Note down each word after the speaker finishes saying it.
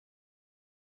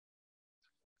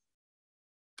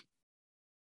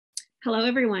Hello,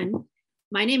 everyone.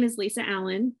 My name is Lisa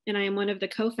Allen, and I am one of the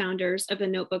co-founders of the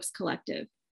Notebooks Collective.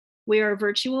 We are a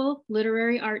virtual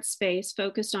literary art space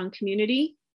focused on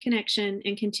community, connection,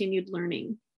 and continued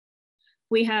learning.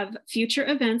 We have future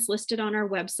events listed on our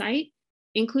website,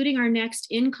 including our next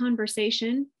In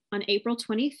Conversation on April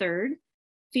 23rd,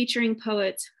 featuring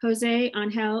poets Jose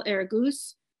Angel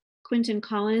Aragus, Quentin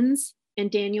Collins,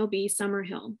 and Daniel B.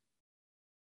 Summerhill.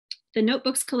 The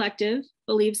Notebooks Collective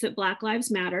believes that Black Lives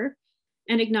Matter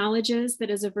and acknowledges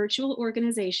that as a virtual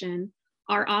organization,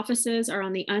 our offices are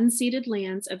on the unceded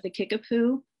lands of the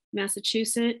Kickapoo,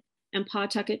 Massachusetts, and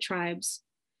Pawtucket tribes.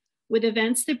 With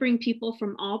events that bring people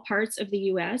from all parts of the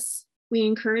US, we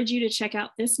encourage you to check out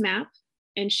this map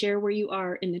and share where you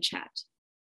are in the chat.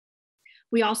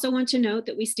 We also want to note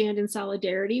that we stand in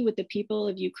solidarity with the people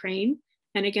of Ukraine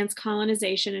and against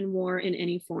colonization and war in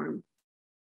any form.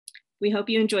 We hope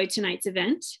you enjoyed tonight's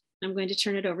event. I'm going to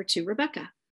turn it over to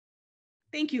Rebecca.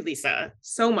 Thank you, Lisa,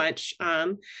 so much.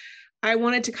 I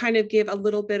wanted to kind of give a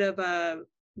little bit of a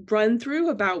run through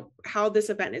about how this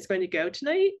event is going to go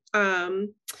tonight.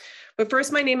 But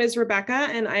first, my name is Rebecca,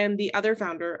 and I am the other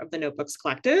founder of the Notebooks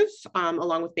Collective,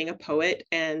 along with being a poet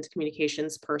and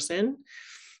communications person.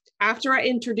 After I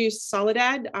introduce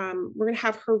Soledad, we're going to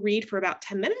have her read for about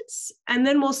 10 minutes, and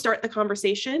then we'll start the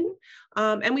conversation.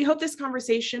 And we hope this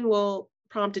conversation will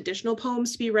prompt additional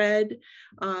poems to be read.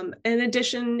 In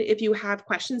addition, if you have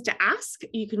questions to ask,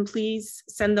 you can please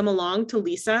send them along to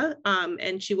Lisa,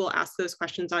 and she will ask those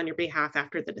questions on your behalf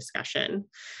after the discussion.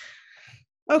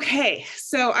 Okay,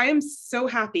 so I am so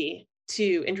happy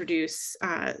to introduce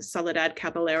Soledad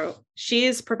Caballero. She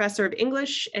is professor of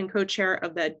English and co-chair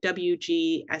of the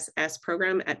WGSS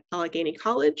program at Allegheny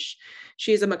College.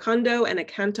 She is a Macondo and a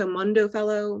Canto Mondo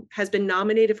Fellow, has been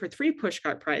nominated for 3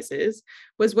 Pushcart Prizes,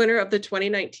 was winner of the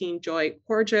 2019 Joy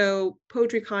Corjo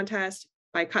Poetry Contest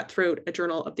by Cutthroat, a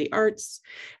Journal of the Arts,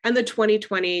 and the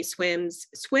 2020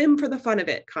 Swim for the Fun of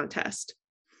It contest.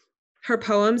 Her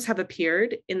poems have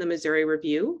appeared in the Missouri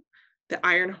Review, the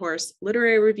Iron Horse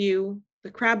Literary Review,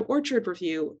 the Crab Orchard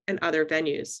Review, and other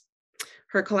venues.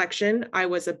 Her collection, I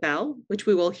Was a Belle, which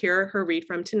we will hear her read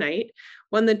from tonight,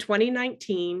 won the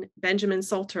 2019 Benjamin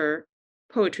Saltman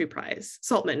Poetry Prize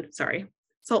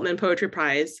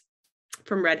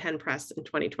from Red Hen Press in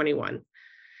 2021.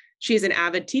 She's an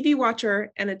avid TV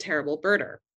watcher and a terrible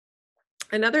birder.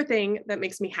 Another thing that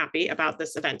makes me happy about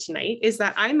this event tonight is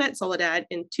that I met Soledad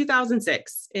in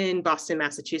 2006 in Boston,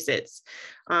 Massachusetts.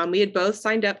 We had both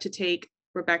signed up to take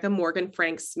Rebecca Morgan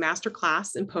Frank's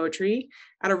masterclass in poetry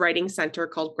at a writing center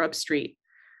called Grub Street.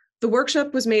 The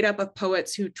workshop was made up of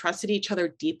poets who trusted each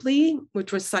other deeply,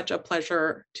 which was such a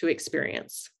pleasure to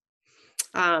experience.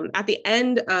 At the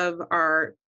end of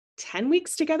our 10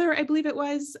 weeks together, I believe it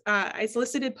was, I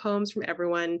solicited poems from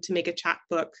everyone to make a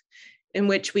chapbook in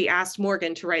which we asked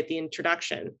Morgan to write the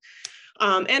introduction.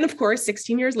 And of course,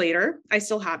 16 years later, I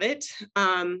still have it.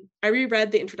 I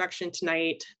reread the introduction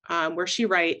tonight where she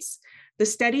writes, "The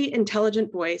steady,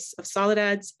 intelligent voice of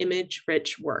Soledad's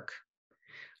image-rich work."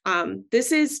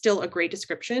 This is still a great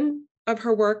description of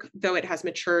her work, though it has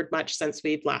matured much since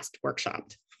we've last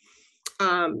workshopped.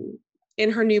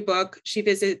 In her new book, she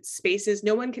visits spaces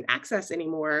no one can access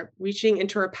anymore, reaching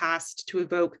into her past to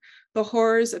evoke the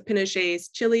horrors of Pinochet's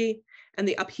Chile and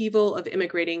the upheaval of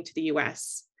immigrating to the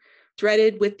US.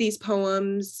 Threaded with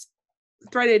poems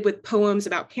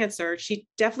about cancer, she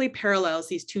definitely parallels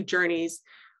these two journeys,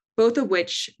 both of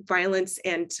which violence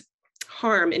and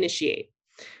harm initiate.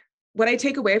 What I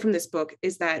take away from this book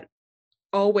is that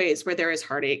always where there is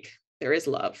heartache, there is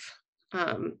love.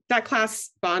 That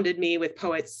class bonded me with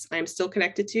poets I'm still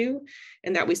connected to,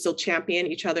 and that we still champion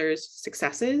each other's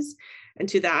successes. And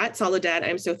to that, Soledad,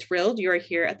 I'm so thrilled you are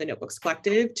here at the Notebooks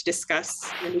Collective to discuss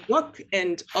your new book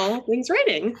and all things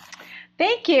writing.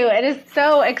 Thank you. It is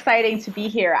so exciting to be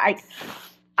here.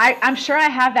 I'm sure I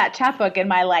have that chapbook in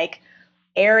my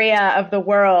area of the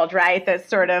world, right? That's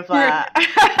sort of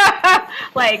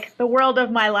like the world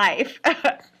of my life.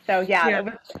 So yeah.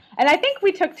 And I think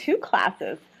we took 2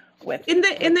 classes with in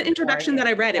the introduction that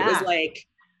I read. It was like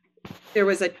there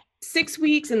was a 6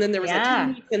 weeks, and then there was a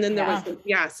 10 weeks, and then there was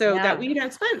that we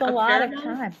had spent a lot of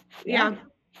time. And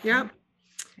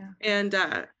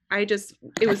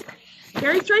it was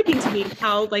very striking to me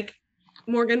how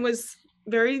Morgan was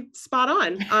very spot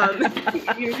on.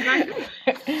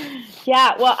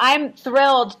 Yeah, well, I'm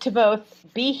thrilled to both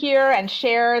be here and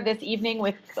share this evening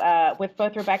with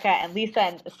both Rebecca and Lisa,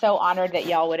 and so honored that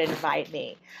y'all would invite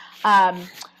me.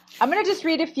 I'm going to just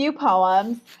read a few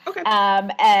poems, okay.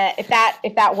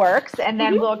 If that works, and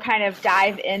then we'll kind of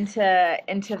dive into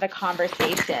the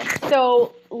conversation.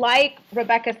 So, like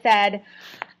Rebecca said,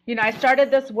 I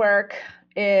started this work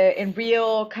in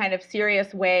real kind of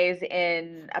serious ways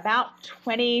in about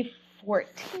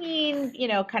 2014,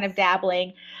 kind of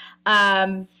dabbling.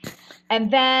 And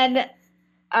then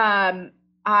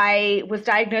I was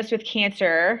diagnosed with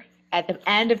cancer at the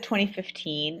end of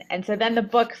 2015. And so then the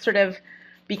book sort of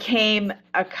became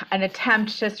an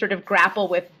attempt to sort of grapple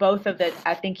with both of the,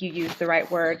 I think you used the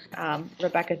right word,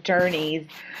 Rebecca, journeys.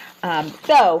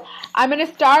 So I'm going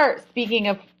to start, speaking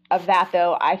of that,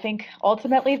 though. I think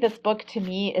ultimately this book to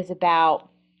me is about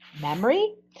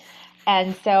memory.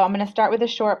 And so I'm going to start with a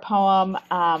short poem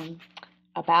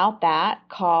about that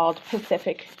called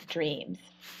Pacific Dreams.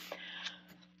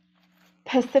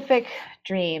 Pacific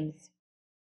Dreams.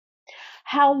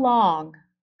 How long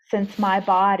since my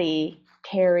body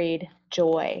carried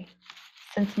joy,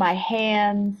 since my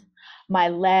hands, my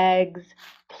legs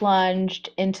plunged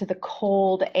into the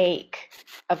cold ache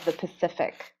of the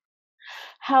Pacific?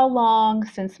 How long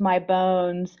since my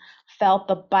bones felt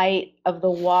the bite of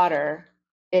the water,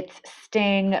 its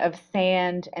sting of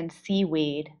sand and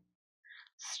seaweed?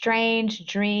 Strange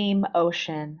dream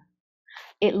ocean,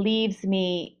 it leaves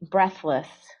me breathless,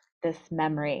 this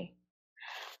memory.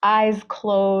 Eyes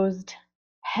closed,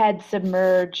 head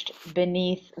submerged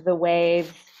beneath the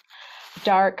waves,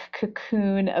 dark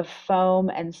cocoon of foam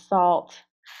and salt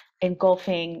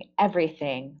engulfing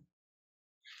everything.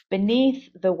 Beneath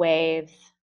the waves,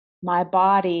 my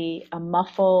body a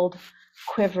muffled,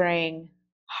 quivering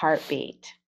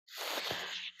heartbeat.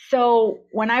 So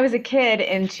when I was a kid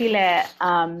in Chile,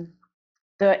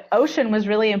 the ocean was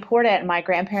really important. My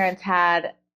grandparents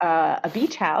had a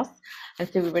beach house, and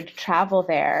so we would travel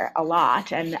there a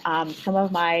lot. And some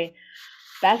of my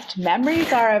best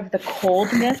memories are of the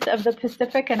coldness of the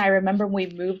Pacific. And I remember when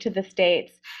we moved to the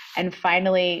States and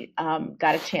finally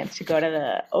got a chance to go to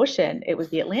the ocean. It was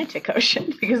the Atlantic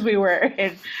Ocean because we were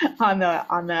on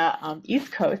the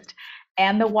East Coast.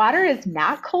 And the water is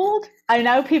not cold. I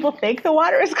know people think the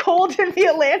water is cold in the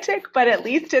Atlantic, but at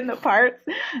least in the parts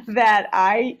that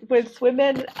I would swim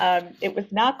in, it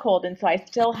was not cold. And so I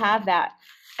still have that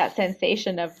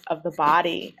sensation of the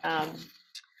body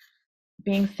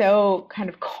being so kind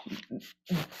of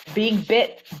being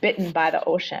bitten by the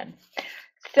ocean.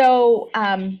 So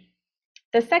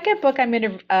the second poem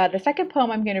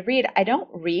I'm going to read, I don't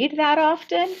read that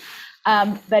often,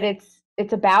 but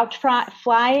it's about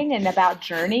flying and about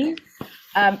journeys.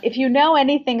 If you know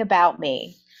anything about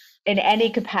me in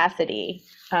any capacity,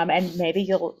 and maybe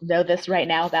you'll know this right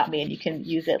now about me and you can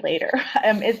use it later,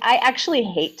 is I actually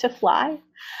hate to fly.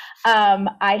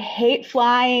 I hate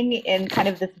flying in kind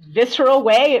of this visceral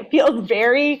way. It feels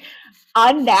very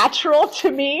unnatural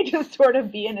to me to sort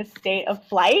of be in a state of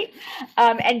flight.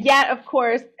 And yet, of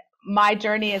course, my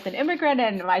journey as an immigrant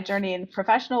and my journey in the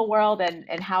professional world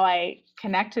and how I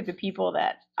connect to the people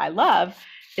that I love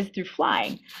is through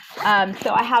flying.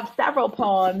 So I have several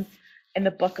poems in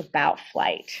the book about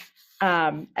flight.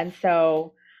 And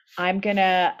so I'm going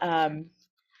to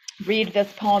read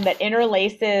this poem that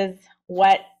interlaces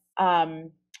what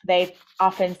they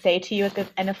often say to you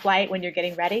in a flight when you're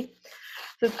getting ready.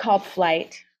 This is called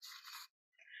Flight.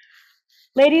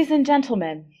 Ladies and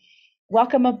gentlemen,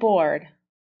 welcome aboard.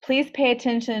 Please pay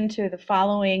attention to the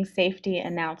following safety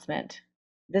announcement.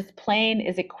 This plane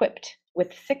is equipped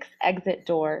with 6 exit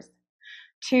doors,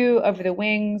 2 over the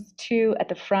wings, 2 at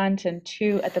the front, and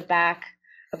 2 at the back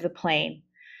of the plane.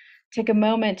 Take a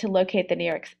moment to locate the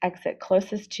nearest exit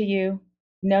closest to you.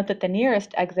 Note that the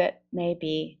nearest exit may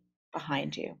be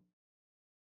behind you.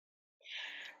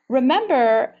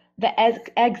 Remember the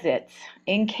exits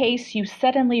in case you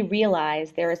suddenly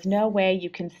realize there is no way you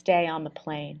can stay on the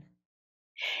plane.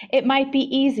 It might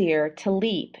be easier to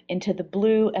leap into the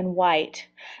blue and white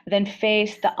than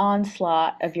face the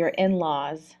onslaught of your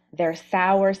in-laws, their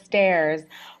sour stares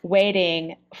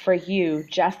waiting for you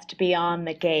just beyond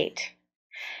the gate.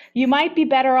 You might be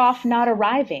better off not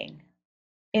arriving.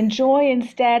 Enjoy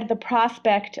instead the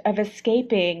prospect of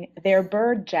escaping their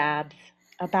bird jabs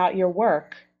about your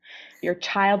work, your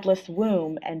childless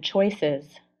womb and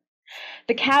choices.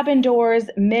 The cabin doors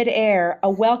mid-air, a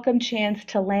welcome chance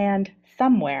to land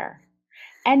somewhere,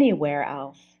 anywhere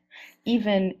else,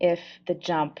 even if the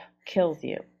jump kills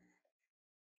you.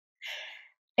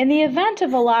 In the event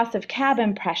of a loss of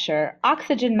cabin pressure,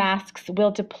 oxygen masks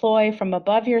will deploy from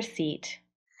above your seat.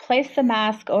 Place the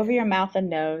mask over your mouth and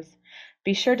nose.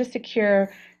 Be sure to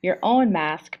secure your own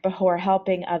mask before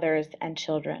helping others and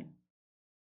children.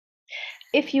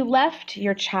 If you left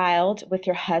your child with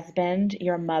your husband,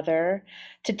 your mother,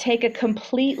 to take a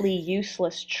completely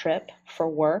useless trip for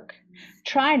work,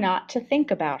 try not to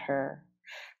think about her.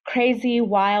 Crazy,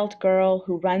 wild girl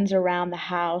who runs around the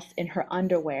house in her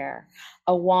underwear,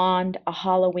 a wand, a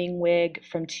Halloween wig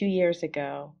from 2 years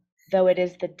ago, though it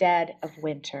is the dead of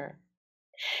winter.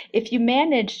 If you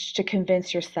managed to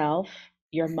convince yourself,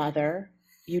 your mother,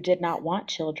 you did not want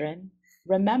children,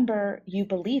 remember you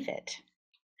believe it.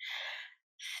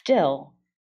 Still,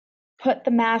 put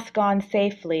the mask on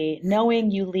safely,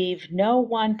 knowing you leave no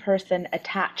one person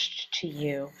attached to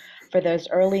you for those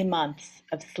early months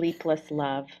of sleepless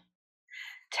love.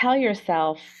 Tell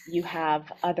yourself you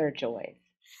have other joys.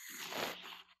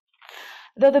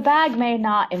 Though the bag may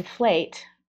not inflate,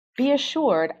 be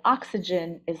assured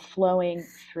oxygen is flowing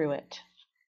through it.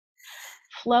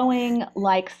 Flowing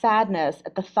like sadness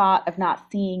at the thought of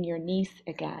not seeing your niece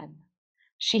again.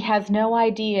 She has no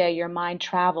idea your mind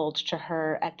traveled to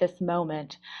her at this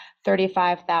moment,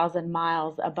 35,000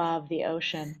 miles above the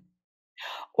ocean.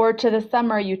 Or to the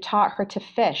summer you taught her to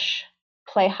fish,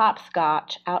 play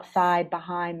hopscotch outside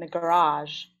behind the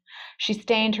garage. She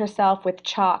stained herself with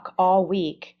chalk all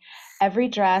week, every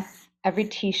dress, every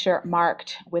t-shirt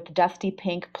marked with dusty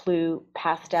pink blue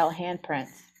pastel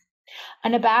handprints.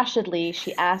 Unabashedly,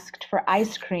 she asked for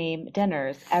ice cream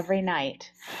dinners every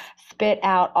night, spit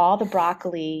out all the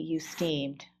broccoli you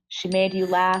steamed. She made you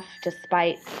laugh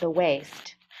despite the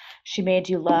waste. She made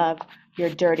you love your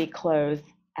dirty clothes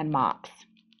and mops.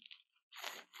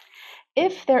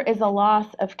 If there is a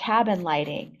loss of cabin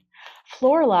lighting,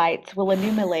 floor lights will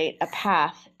illuminate a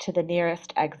path to the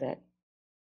nearest exit.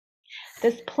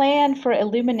 This plan for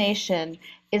illumination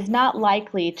is not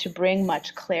likely to bring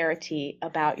much clarity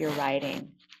about your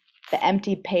writing, the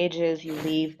empty pages you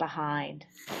leave behind,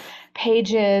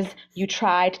 pages you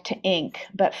tried to ink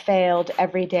but failed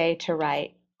every day to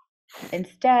write.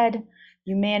 Instead,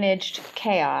 you managed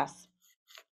chaos.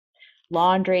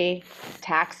 Laundry,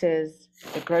 taxes,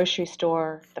 the grocery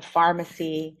store, the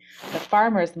pharmacy, the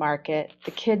farmer's market,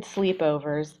 the kids'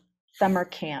 sleepovers, summer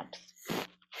camps.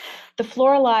 The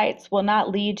floor lights will not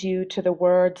lead you to the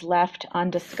words left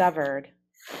undiscovered,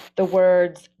 the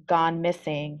words gone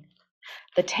missing,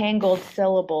 the tangled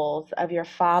syllables of your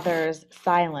father's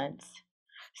silence,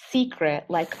 secret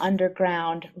like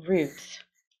underground roots,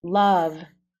 love,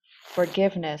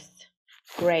 forgiveness,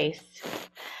 grace,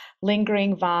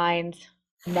 lingering vines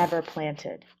never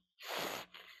planted.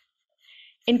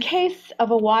 In case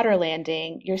of a water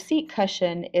landing, your seat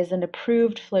cushion is an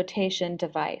approved flotation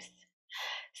device.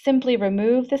 Simply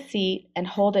remove the seat and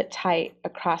hold it tight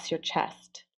across your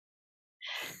chest.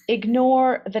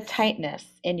 Ignore the tightness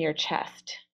in your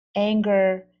chest,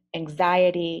 anger,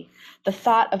 anxiety, the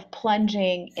thought of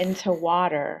plunging into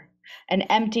water, an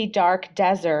empty, dark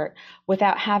desert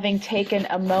without having taken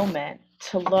a moment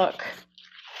to look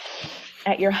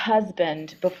at your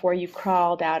husband before you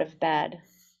crawled out of bed.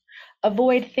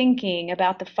 Avoid thinking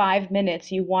about the 5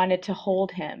 minutes you wanted to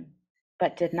hold him,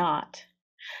 but did not.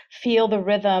 Feel the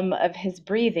rhythm of his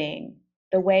breathing,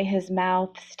 the way his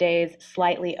mouth stays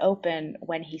slightly open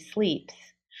when he sleeps,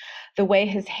 the way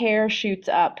his hair shoots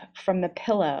up from the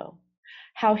pillow,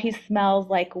 how he smells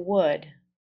like wood,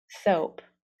 soap,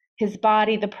 his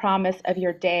body the promise of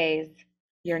your days,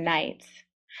 your nights,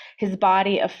 his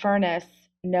body a furnace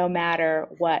no matter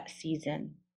what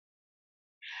season.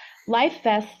 Life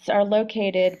vests are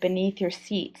located beneath your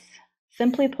seats.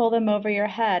 Simply pull them over your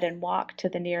head and walk to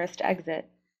the nearest exit.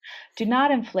 Do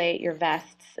not inflate your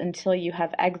vests until you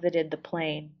have exited the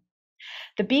plane.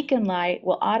 The beacon light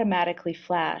will automatically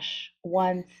flash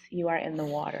once you are in the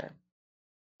water.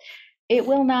 It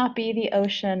will not be the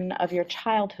ocean of your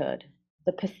childhood,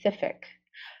 the Pacific,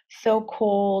 so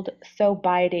cold, so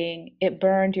biting, it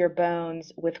burned your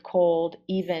bones with cold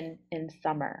even in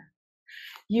summer.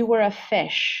 You were a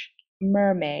fish,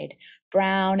 mermaid,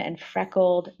 brown and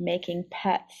freckled, making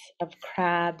pets of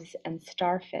crabs and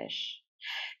starfish,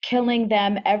 killing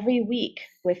them every week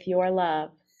with your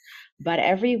love, but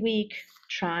every week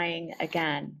trying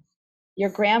again. Your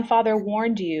grandfather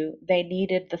warned you they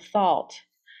needed the salt,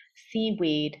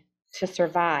 seaweed, to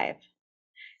survive.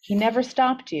 He never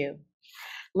stopped you,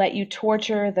 let you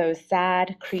torture those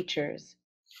sad creatures.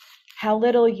 How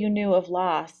little you knew of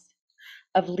loss,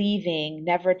 of leaving,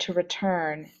 never to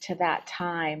return to that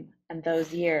time and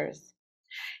those years.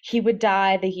 He would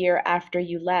die the year after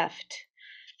you left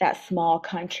that small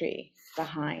country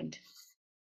behind.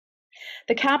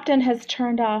 The captain has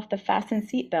turned off the fasten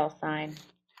seatbelt sign.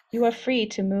 You are free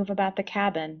to move about the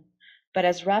cabin, but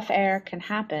as rough air can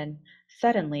happen,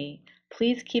 suddenly,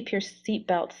 please keep your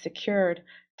seatbelt secured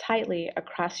tightly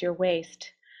across your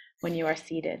waist when you are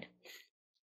seated.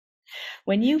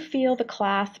 When you feel the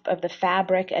clasp of the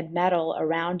fabric and metal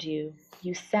around you,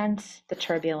 you sense the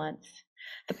turbulence,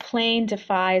 The plane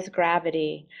defies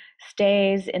gravity,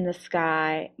 stays in the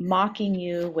sky, mocking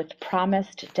you with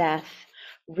promised death,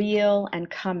 real and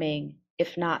coming,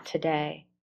 if not today.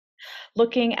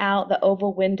 Looking out the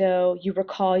oval window, you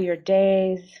recall your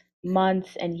days,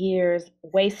 months, and years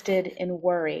wasted in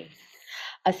worry.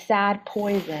 A sad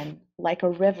poison, like a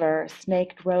river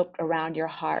snaked roped around your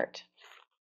heart.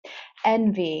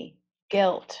 Envy,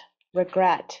 guilt,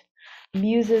 regret,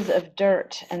 muses of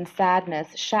dirt and sadness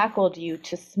shackled you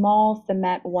to small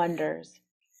cement wonders.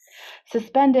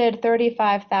 Suspended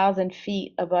 35,000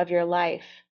 feet above your life,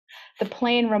 the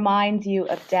plane reminds you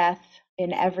of death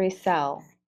in every cell.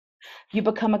 You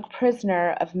become a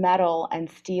prisoner of metal and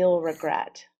steel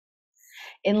regret.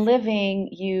 In living,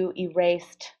 you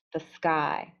erased the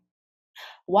sky.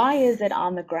 Why is it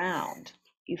on the ground?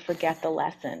 You forget the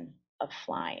lesson of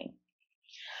flying.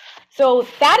 So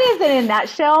that is in a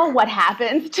nutshell what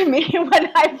happens to me when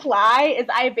I fly. Is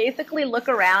I basically look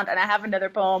around, and I have another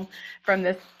poem from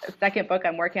this second book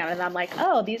I'm working on, and I'm like,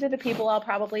 oh, these are the people I'll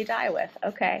probably die with.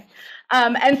 Okay.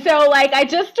 And so like I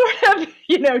just sort of,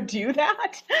 do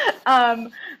that.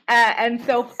 And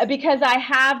so because I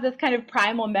have this kind of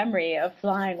primal memory of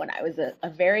flying when I was a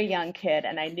very young kid,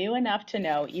 and I knew enough to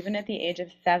know, even at the age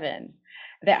of 7,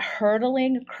 that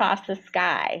hurtling across the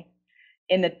sky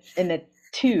in the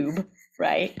tube,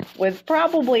 right, was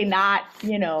probably not,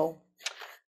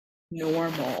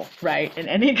 normal, right, in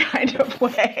any kind of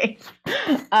way.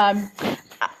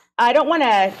 I don't want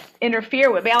to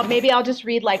interfere with, maybe I'll just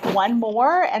read like one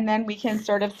more and then we can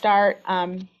sort of start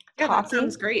talking. Yeah, that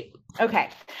sounds great. Okay.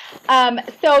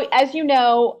 So as you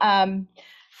know,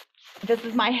 this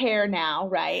is my hair now,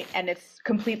 right? And it's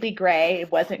completely gray.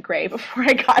 It wasn't gray before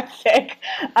I got sick.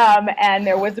 And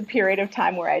there was a period of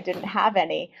time where I didn't have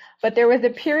any. But there was a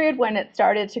period when it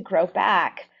started to grow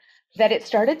back,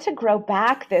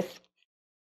 this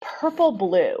purple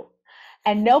blue.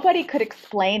 And nobody could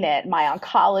explain it. My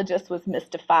oncologist was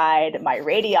mystified. My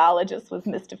radiologist was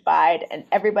mystified. And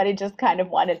everybody just kind of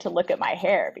wanted to look at my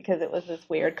hair because it was this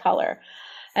weird color.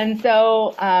 And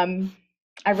so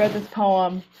I wrote this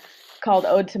poem called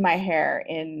Ode to My Hair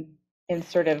in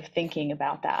sort of thinking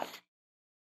about that.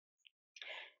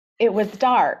 It was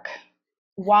dark,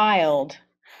 wild,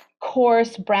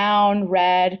 coarse brown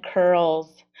red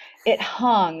curls. It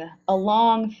hung, a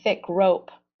long thick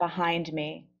rope behind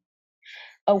me.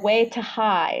 A way to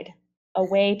hide, a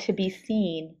way to be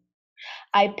seen.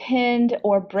 I pinned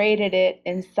or braided it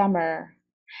in summer.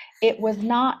 It was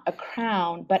not a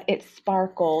crown, but it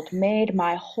sparkled, made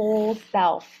my whole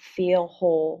self feel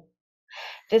whole.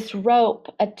 This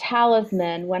rope, a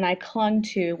talisman when I clung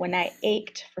to, when I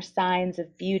ached for signs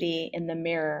of beauty in the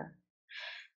mirror.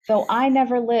 Though I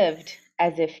never lived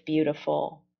as if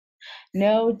beautiful.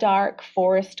 No dark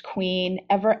forest queen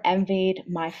ever envied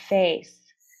my face,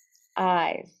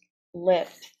 eyes,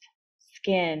 lips,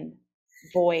 skin,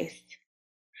 voice.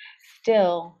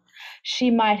 Still, she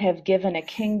might have given a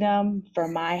kingdom for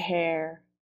my hair,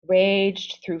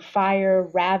 raged through fire,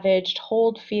 ravaged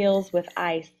whole fields with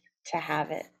ice to have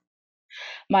it.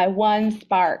 My one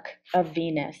spark of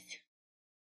Venus.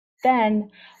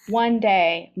 Then, one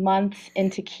day, months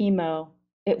into chemo,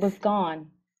 it was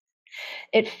gone.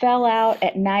 It fell out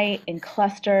at night in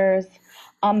clusters,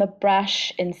 on the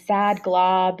brush in sad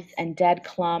globs and dead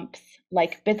clumps,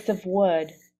 like bits of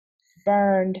wood,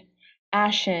 burned,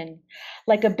 ashen,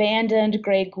 like abandoned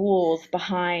gray ghouls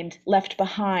left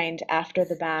behind after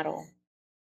the battle.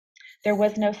 There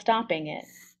was no stopping it.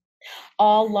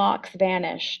 All locks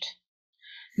vanished.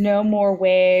 No more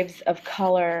waves of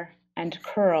color and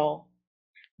curl.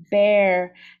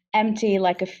 Bare, empty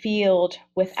like a field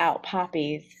without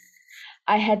poppies.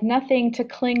 I had nothing to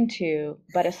cling to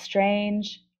but a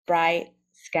strange, bright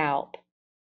scalp.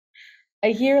 A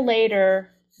year later,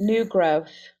 new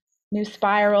growth. New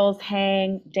spirals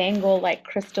dangle like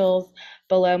crystals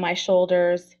below my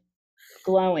shoulders,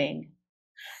 glowing.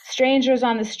 Strangers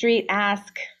on the street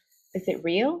ask, is it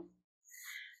real?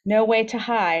 No way to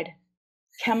hide.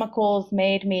 Chemicals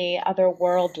made me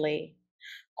otherworldly.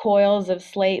 Coils of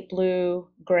slate blue,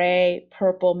 gray,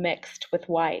 purple mixed with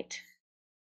white.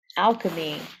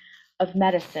 Alchemy of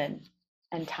medicine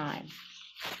and time.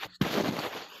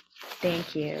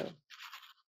 Thank you.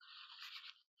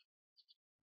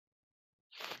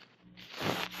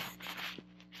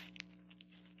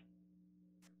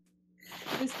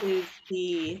 This is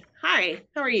hi,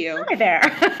 how are you? Hi there.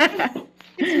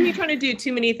 It's me trying to do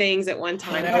too many things at one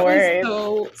time. No worries.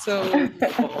 So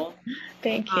cool.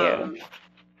 Thank you.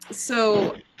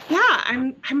 So yeah,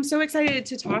 I'm so excited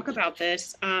to talk about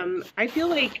this. I feel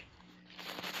like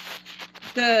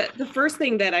the first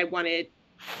thing that I wanted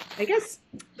I guess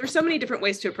there's so many different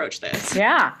ways to approach this.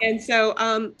 Yeah. And so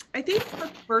I think the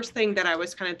first thing that I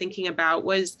was kind of thinking about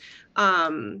was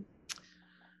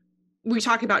we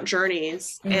talk about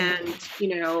journeys and,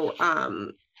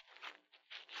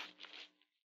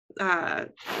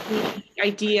 the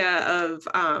idea of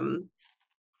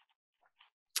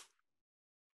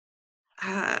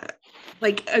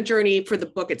like a journey for the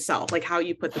book itself, like how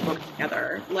you put the book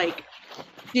together. Like,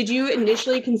 did you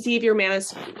initially conceive your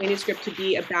manuscript to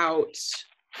be about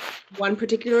one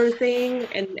particular thing,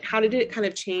 and how did it kind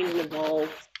of change and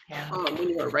evolve when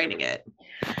you were writing it?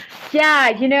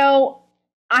 Yeah,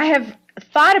 I have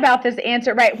thought about this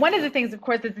answer, right? One of the things, of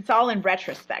course, is it's all in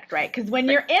retrospect, right? Because when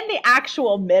you're in the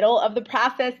actual middle of the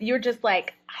process, you're just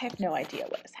like, I have no idea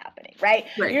what is happening, right?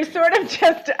 You're sort of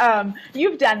just,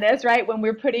 you've done this, right? When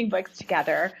we're putting books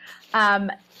together.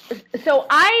 So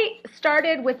I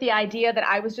started with the idea that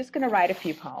I was just going to write a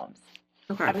few poems.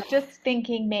 Okay. I was just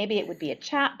thinking maybe it would be a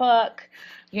chapbook,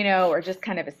 or just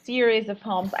kind of a series of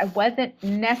poems. I wasn't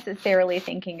necessarily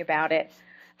thinking about it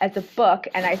as a book,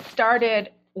 and I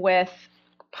started with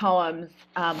poems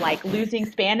like Losing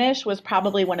Spanish was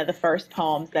probably one of the first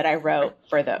poems that I wrote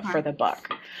for the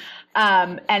book,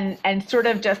 and sort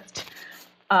of just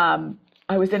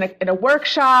I was in a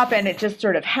workshop, and it just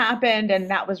sort of happened, and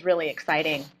that was really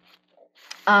exciting.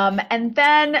 And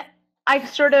then I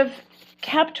sort of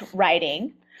kept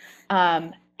writing,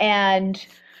 and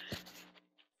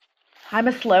I'm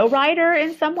a slow writer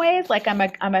in some ways. Like I'm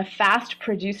a fast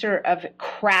producer of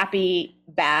crappy,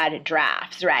 bad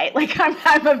drafts, right? Like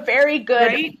I'm a very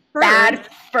good, bad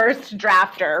first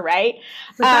drafter, right?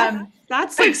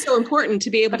 That's like so important to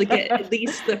be able to get at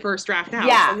least the first draft out.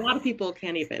 Yeah. A lot of people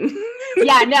can't even.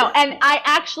 Yeah, no. And I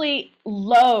actually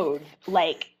loathe,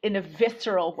 like in a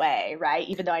visceral way, right?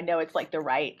 Even though I know it's like the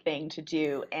right thing to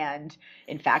do. And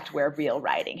in fact, where real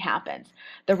writing happens,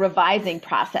 the revising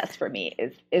process for me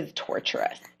is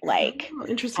torturous. Like,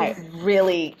 interesting. I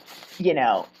really,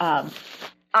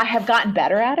 I have gotten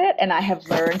better at it, and I have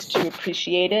learned to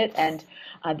appreciate it. And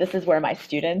this is where my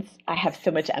students, I have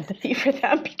so much empathy for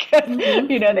them because,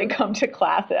 they come to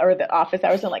class or the office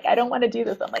hours and like, I don't want to do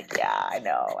this. I'm like, yeah, I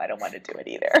know. I don't want to do it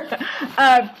either.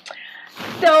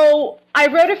 So I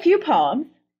wrote a few poems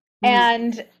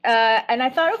and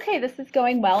I thought, okay, this is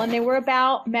going well. And they were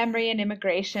about memory and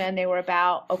immigration. They were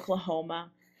about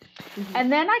Oklahoma.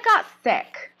 And then I got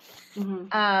sick,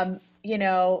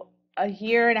 a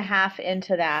year and a half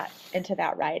into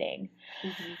that writing.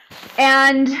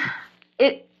 And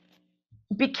it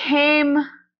became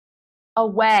a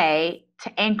way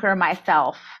to anchor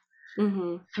myself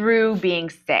through being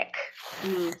sick,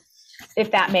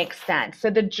 if that makes sense. So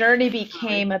the journey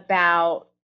became about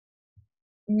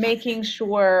making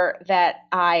sure that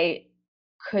I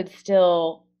could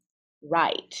still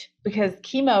write, because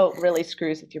chemo really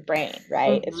screws with your brain,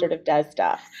 right? It sort of does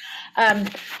stuff.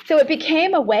 So it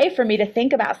became a way for me to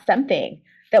think about something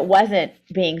that wasn't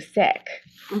being sick.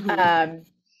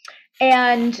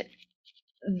 And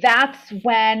that's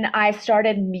when I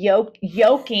started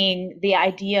yoking the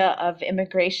idea of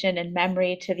immigration and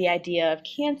memory to the idea of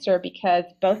cancer, because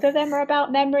both of them are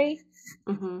about memory,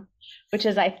 which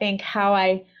is, I think, how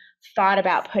I thought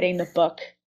about putting the book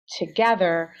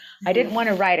together. I didn't want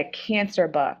to write a cancer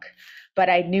book, but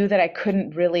I knew that I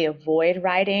couldn't really avoid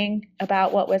writing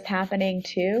about what was happening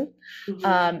too.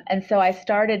 And so I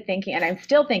started thinking, and I'm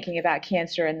still thinking about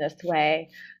cancer in this way.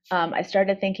 I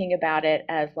started thinking about it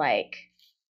as like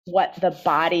what the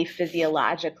body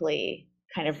physiologically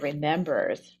kind of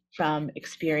remembers from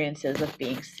experiences of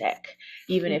being sick,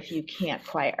 even if you can't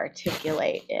quite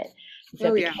articulate it.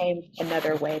 So it became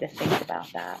another way to think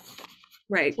about that.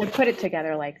 Right. So I put it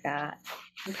together like that.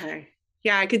 Okay.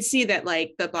 Yeah, I could see that,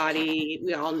 like the body,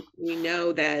 we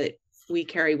know that we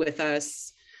carry with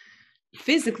us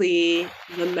physically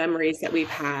the memories that we've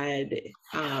had.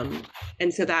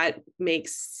 And so that's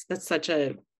such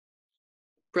a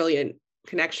brilliant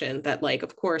connection that, like,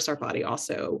 of course our body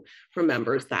also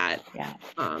remembers that. Yeah.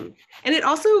 And it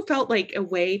also felt like a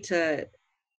way to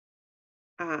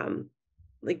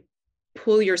like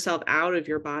pull yourself out of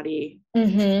your body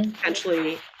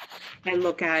potentially and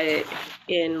look at it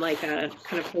in like a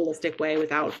kind of holistic way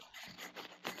without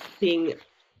being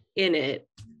in it,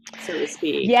 so to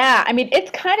speak. Yeah, I mean, it's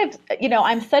kind of,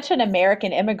 I'm such an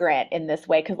American immigrant in this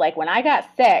way, because like when I got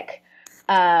sick,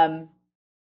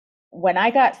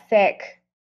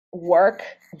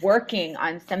 working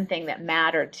on something that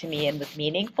mattered to me and was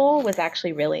meaningful was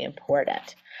actually really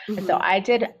important. And so I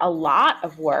did a lot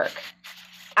of work.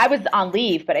 I was on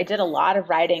leave, but I did a lot of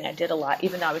writing. I did a lot,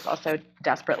 even though I was also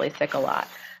desperately sick a lot.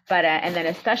 and then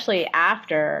especially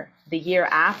after the year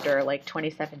after, like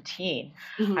 2017,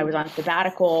 I was on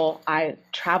sabbatical. I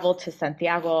traveled to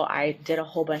Santiago. I did a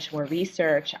whole bunch more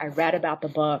research. I read about the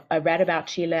book. I read about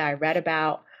Chile. I read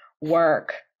about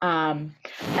work. And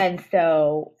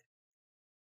so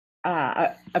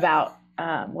about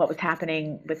what was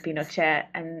happening with Pinochet.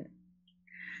 And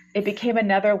it became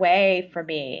another way for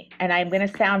me. And I'm going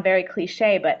to sound very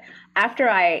cliche, but after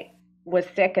I was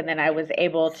sick and then I was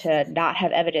able to not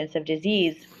have evidence of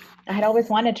disease, I had always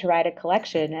wanted to write a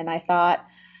collection. And I thought,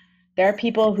 there are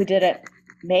people who didn't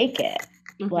make it,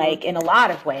 like in a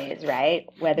lot of ways, right?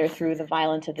 Whether through the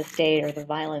violence of the state or the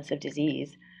violence of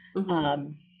disease.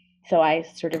 So I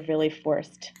sort of really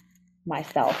forced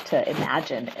myself to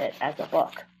imagine it as a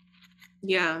book.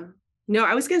 Yeah. No,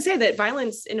 I was going to say that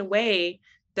violence in a way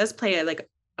does play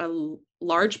a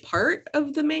large part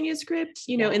of the manuscript,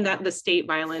 you know, in that the state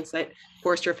violence that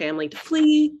forced your family to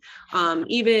flee.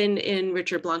 Even in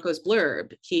Richard Blanco's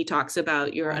blurb, he talks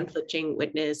about your unflinching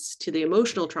witness to the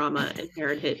emotional trauma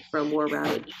inherited from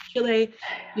war-ravaged Chile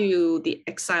to the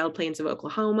exiled plains of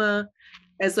Oklahoma,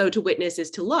 as though to witness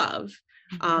is to love.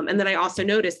 And then I also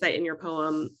noticed that in your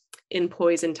poem, In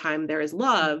Poison Time There Is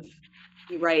Love,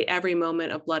 you write, every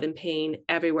moment of blood and pain,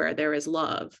 everywhere there is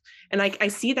love. And I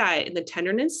see that in the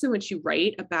tenderness in which you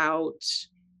write about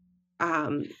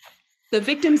the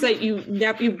victims that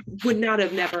you would not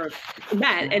have never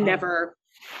met and never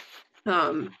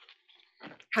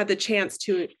had the chance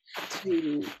to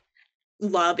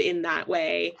love in that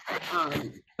way.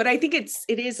 But I think it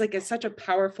is like such a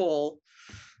powerful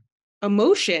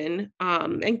emotion.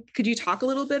 And could you talk a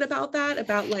little bit about that,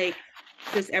 about like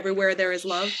this everywhere there is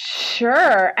love?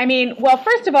 Sure. I mean, well,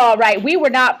 first of all, right, we were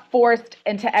not forced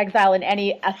into exile in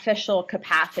any official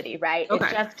capacity, right? Okay.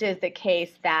 It just is the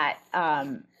case that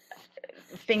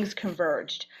things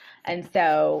converged. And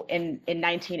so in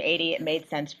 1980, it made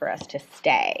sense for us to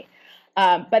stay.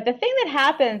 But the thing that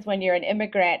happens when you're an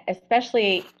immigrant,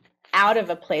 especially out of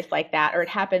a place like that, or it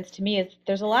happens to me, is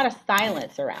there's a lot of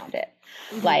silence around it.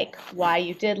 Like why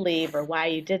you did leave or why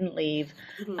you didn't leave.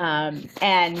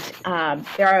 And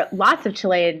there are lots of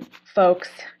Chilean folks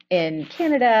in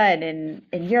Canada and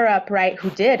in Europe, right, who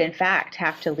did, in fact,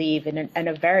 have to leave in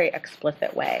a very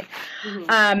explicit way.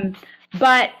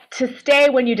 But to stay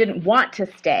when you didn't want to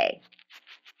stay,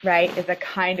 right, is a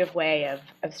kind of way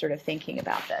of sort of thinking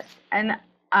about this. And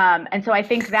so I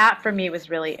think that for me was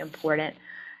really important.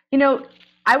 You know,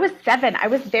 I was 7. I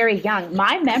was very young.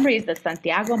 My memories of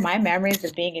Santiago, my memories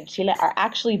of being in Chile are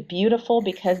actually beautiful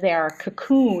because they are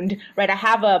cocooned, right? I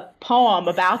have a poem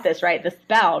about this, right? The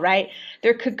spell, right?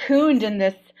 They're cocooned in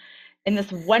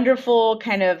this wonderful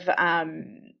kind of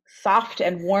soft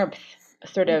and warmth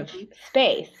sort of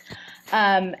space.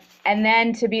 And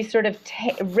then to be sort of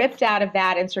ripped out of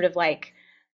that and sort of like,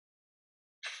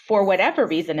 for whatever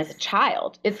reason, as a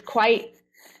child, it's quite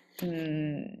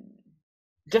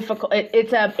difficult.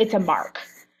 It's a mark.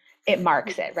 It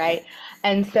marks it, right?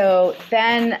 And so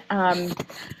then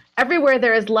everywhere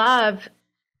there is love,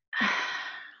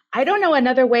 I don't know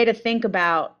another way to think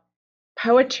about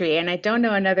poetry, and I don't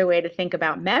know another way to think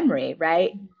about memory,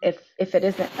 right? If it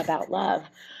isn't about love.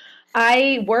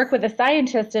 I work with a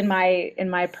scientist in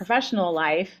my professional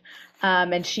life,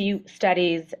 and she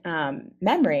studies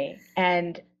memory,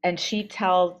 and she's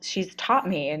taught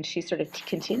me, and she sort of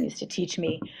continues to teach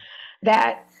me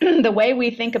that the way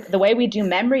we do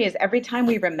memory is every time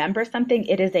we remember something,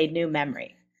 it is a new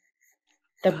memory.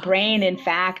 The brain, in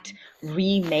fact,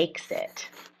 remakes it.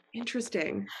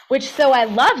 Interesting. So I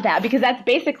love that because that's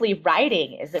basically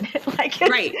writing, isn't it? Like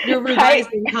right. You're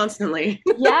revising constantly.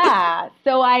 Yeah.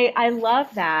 So I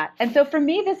love that. And so for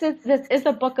me, this is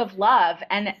a book of love.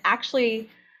 And actually,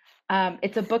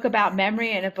 it's a book about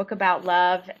memory and a book about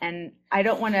love. And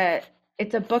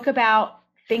it's a book about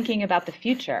thinking about the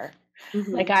future.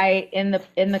 Like in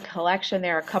the collection,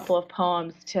 there are a couple of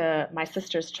poems to my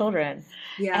sister's children.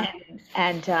 Yeah.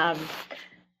 And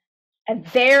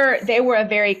they were a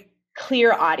very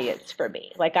clear audience for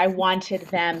me. Like I wanted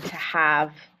them to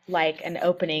have like an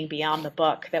opening beyond the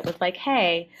book that was like,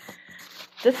 hey,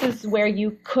 this is where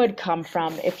you could come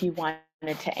from if you wanted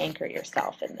to anchor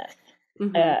yourself in this.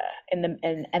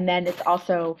 And then it's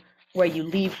also where you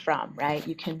leave from, right?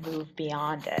 You can move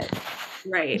beyond it.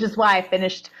 Right. Which is why I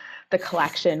finished the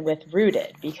collection with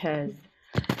Rooted, because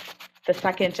the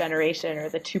second generation or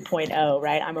the 2.0,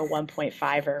 right? I'm a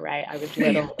 1.5er, right? I was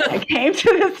little when I came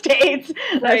to the States.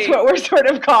 That's what we're sort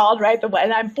of called, right?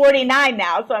 And I'm 49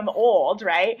 now, so I'm old,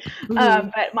 right?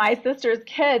 But my sister's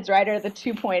kids, right, are the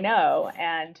 2.0,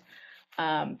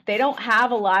 and they don't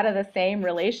have a lot of the same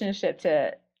relationship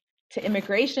to to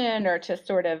immigration or to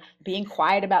sort of being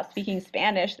quiet about speaking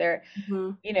Spanish. They're,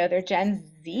 you know, they're Gen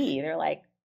Z. They're like,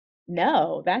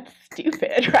 no, that's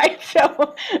stupid, right?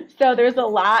 So there's a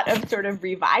lot of sort of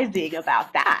revising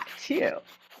about that too.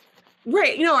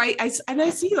 Right. You know, I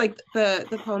see like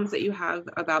the poems that you have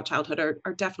about childhood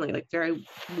are definitely like very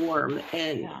warm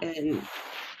and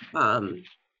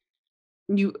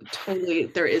you totally,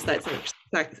 there is that sort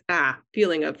of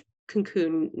feeling of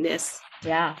cocoonness,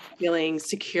 feeling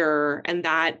secure, and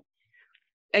that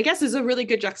I guess is a really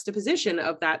good juxtaposition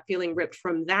of that feeling ripped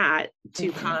from that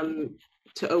to come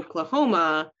to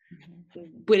Oklahoma,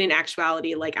 when in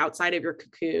actuality, like outside of your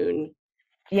cocoon,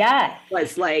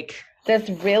 was like this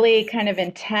really kind of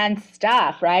intense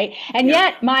stuff, right? And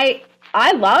yet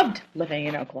I loved living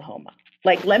in Oklahoma.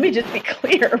 Like, let me just be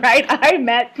clear, right? I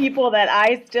met people that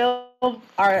I still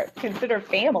are consider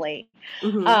family.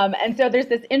 And so there's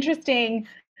this interesting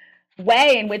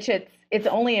way in which it's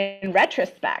only in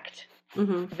retrospect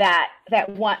that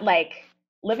one, like,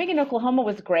 living in Oklahoma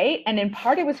was great. And in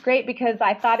part it was great because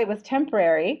I thought it was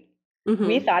temporary.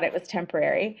 We thought it was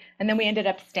temporary. And then we ended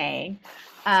up staying.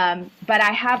 But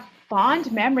I have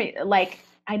fond memory, like,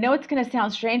 I know it's going to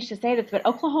sound strange to say this, but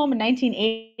Oklahoma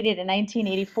 1980 to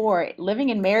 1984, living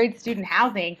in married student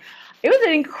housing, it was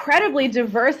an incredibly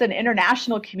diverse and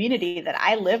international community that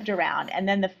I lived around. And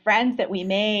then the friends that we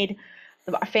made,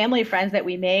 our family friends that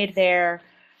we made there,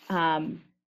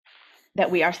 that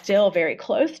we are still very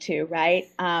close to, right?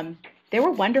 They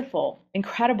were wonderful,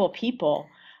 incredible people.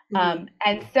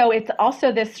 And so it's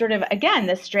also this sort of, again,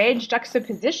 this strange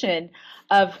juxtaposition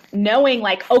of knowing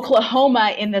like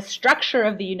Oklahoma in the structure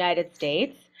of the United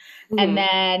States, and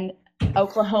then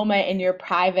Oklahoma in your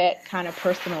private kind of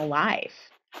personal life,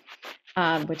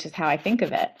 which is how I think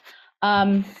of it.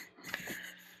 Well,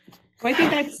 I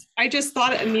think I just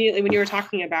thought immediately when you were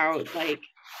talking about like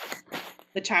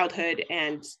the childhood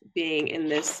and being in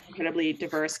this incredibly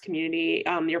diverse community,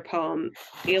 your poem,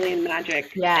 Alien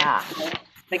Magic.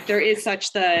 Like there is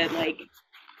such the, like,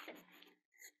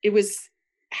 it was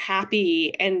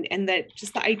happy and that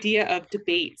just the idea of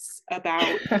debates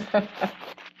about.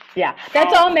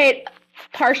 That's all made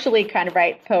partially kind of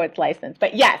right poet's license,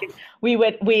 but yes, we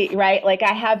right, like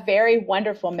I have very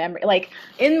wonderful memory, like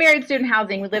in married student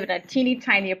housing, we live in a teeny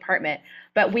tiny apartment,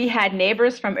 but we had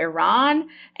neighbors from Iran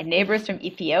and neighbors from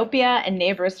Ethiopia and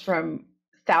neighbors from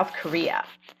South Korea.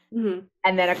 And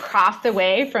then across the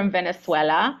way from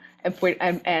Venezuela and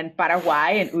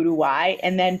Paraguay and Uruguay,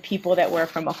 and then people that were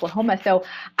from Oklahoma. So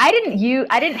I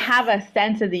didn't have a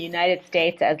sense of the United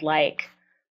States as like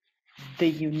the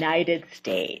United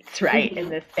States, right, in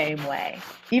the same way.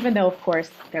 Even though, of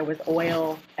course, there was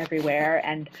oil everywhere,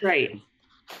 and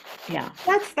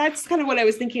that's kind of what I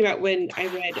was thinking about when I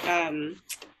read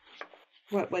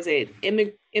what was it,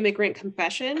 Immigrant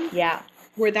Confession?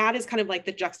 Where that is kind of like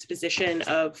the juxtaposition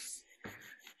of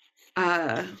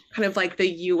kind of like the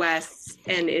US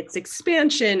and its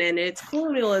expansion and its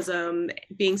colonialism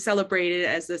being celebrated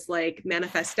as this like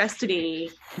manifest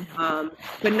destiny,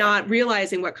 but not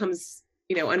realizing what comes,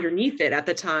 you know, underneath it at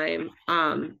the time.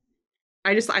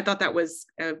 I thought that was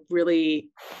a really,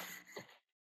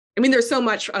 I mean, there's so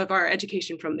much of our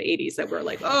education from the 80s that we're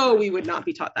like, oh, we would not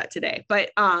be taught that today.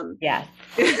 But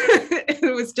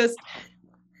it was just,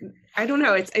 I don't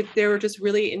know. They were just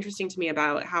really interesting to me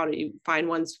about how you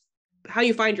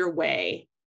find your way.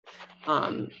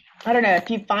 I don't know, if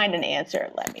you find an answer,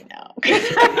 let me know.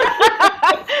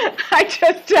 I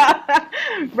just,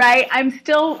 right.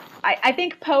 I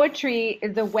think poetry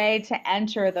is a way to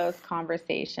enter those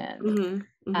conversations.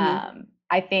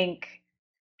 I think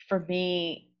for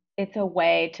me, it's a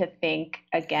way to think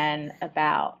again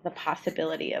about the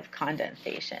possibility of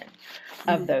condensation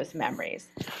of those memories.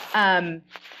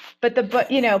 But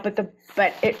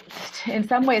it, in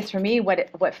some ways for me,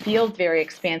 what feels very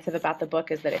expansive about the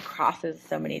book is that it crosses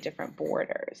so many different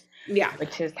borders.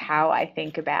 Which is how I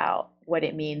think about what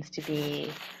it means to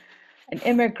be an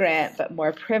immigrant, but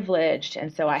more privileged.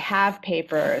 And so I have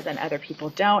papers and other people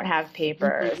don't have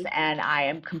papers, and I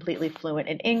am completely fluent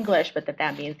in English, but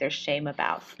that means there's shame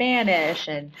about Spanish.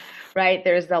 And right,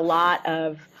 there's a lot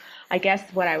of, I guess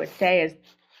what I would say is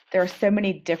there are so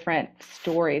many different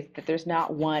stories that there's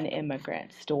not one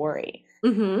immigrant story.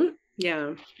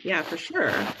 Yeah, for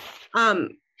sure. I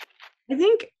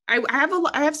think I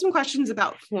have some questions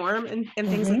about form and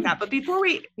things like that. But before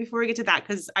we get to that,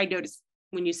 because I noticed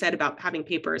when you said about having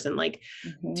papers and like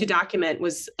to document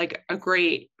was like a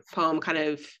great poem, kind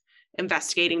of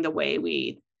investigating the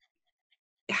way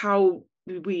how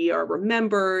we are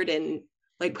remembered and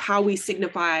like how we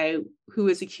signify who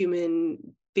is a human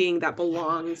being that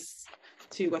belongs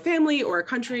to a family or a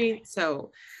country.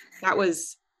 So that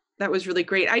was really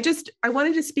great. I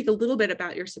wanted to speak a little bit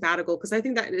about your sabbatical, because I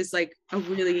think that is like a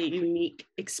really unique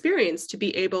experience to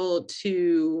be able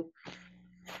to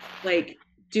like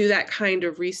do that kind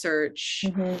of research.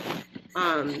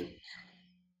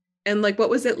 And like, what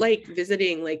was it like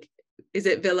visiting, like, is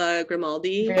it Villa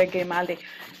Grimaldi? Villa Grimaldi.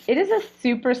 It is a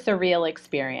super surreal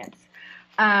experience,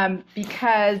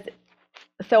 because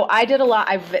so I did a lot.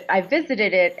 I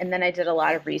visited it, and then I did a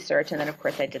lot of research, and then of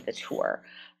course I did the tour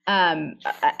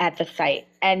at the site.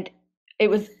 And it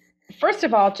was, first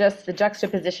of all, just the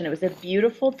juxtaposition. It was a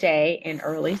beautiful day in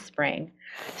early spring,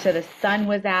 so the sun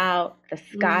was out, the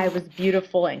sky was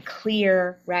beautiful and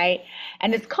clear, right?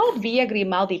 And it's called Villa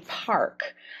Grimaldi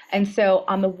Park. And so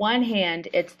on the one hand,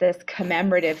 it's this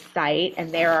commemorative site,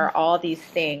 and there are all these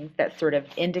things that sort of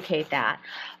indicate that.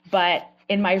 But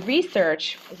in my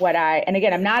research, and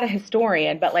again, I'm not a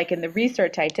historian, but like in the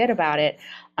research I did about it,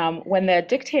 when the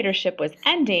dictatorship was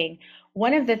ending,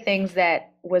 one of the things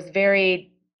that was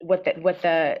what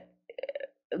the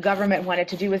government wanted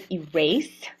to do was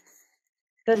erase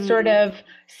the sort of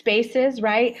spaces,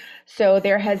 right? So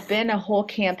there has been a whole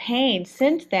campaign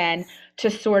since then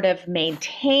to sort of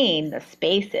maintain the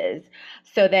spaces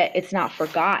so that it's not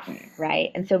forgotten, right?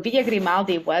 And so Villa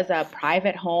Grimaldi was a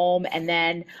private home. And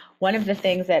then one of the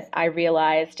things that I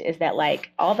realized is that like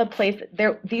all the places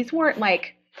there, these weren't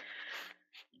like,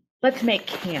 let's make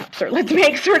camps or let's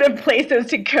make sort of places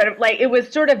to kind of like, it was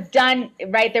sort of done,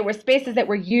 right? There were spaces that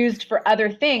were used for other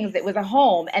things. It was a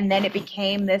home. And then it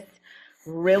became this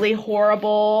really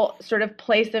horrible sort of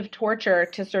place of torture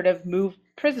to sort of move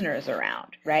prisoners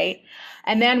around, right?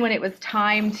 And then when it was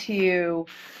time to,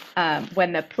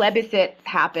 when the plebiscite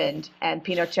happened and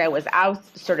Pinochet was out,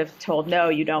 sort of told, no,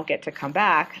 you don't get to come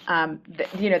back,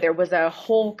 there was a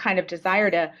whole kind of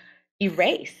desire to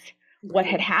erase what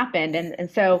had happened. And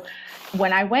so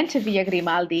when I went to Villa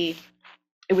Grimaldi,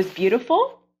 it was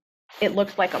beautiful. It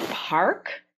looked like a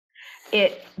park.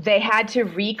 They had to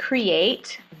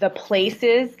recreate the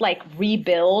places, like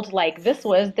rebuild, like this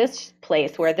was this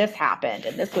place where this happened,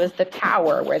 and this was the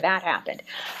tower where that happened.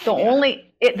 The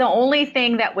only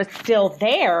thing that was still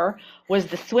there was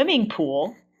the swimming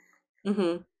pool,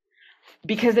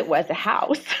 because it was a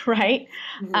house, right?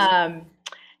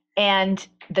 And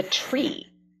the tree,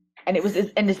 and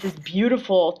it's this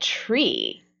beautiful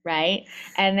tree, right?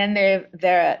 And then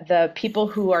the people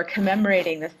who are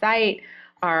commemorating the site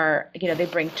are, they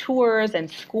bring tours and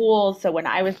schools. So when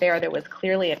I was there was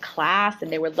clearly a class,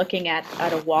 and they were looking at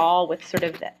a wall with sort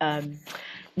of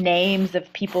names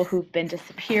of people who've been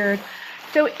disappeared.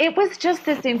 So it was just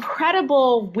this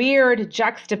incredible, weird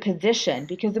juxtaposition,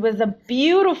 because it was a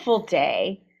beautiful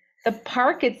day. The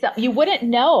park itself, you wouldn't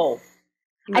know.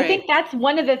 Right. I think that's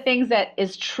one of the things that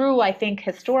is true, I think,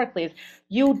 historically, is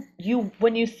you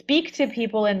when you speak to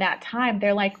people in that time,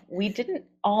 they're like, we didn't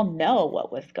all know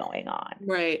what was going on.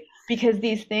 Right. Because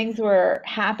these things were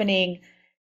happening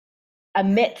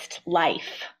amidst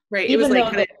life. Right. It was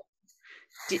like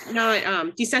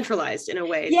not decentralized in a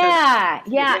way. Yeah.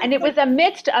 So and it was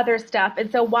amidst other stuff.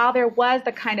 And so while there was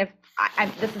the kind of,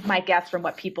 this is my guess from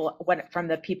from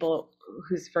the people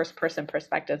whose first person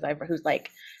perspectives whose like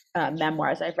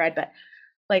memoirs I've read, but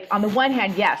like on the one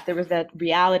hand, yes, there was that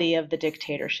reality of the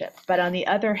dictatorship, but on the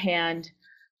other hand,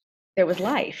 there was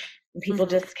life. And people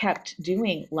just kept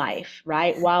doing life,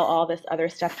 right? While all this other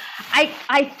stuff.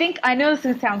 I think, I know this is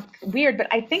going to sound weird, but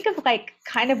I think of like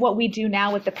kind of what we do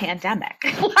now with the pandemic.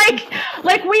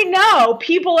 like we know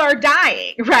people are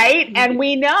dying, right? And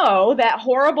we know that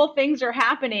horrible things are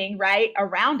happening right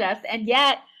around us. And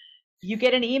yet you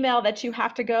get an email that you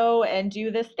have to go and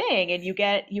do this thing, and you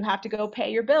have to go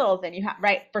pay your bills, and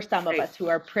right? For some of us who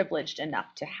are privileged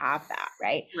enough to have that,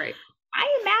 right? Right. I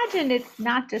imagine it's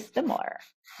not dissimilar.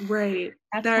 Right.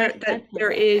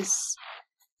 There's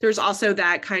also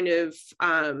that kind of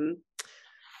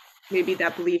maybe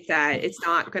that belief that it's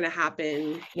not going to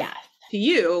happen to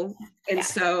you. And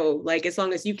so like, as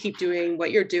long as you keep doing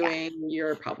what you're doing,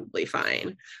 you're probably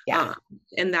fine.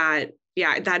 And that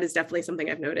is definitely something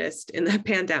I've noticed in the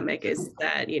pandemic, is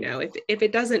that, if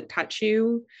it doesn't touch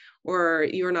you, or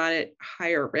you're not at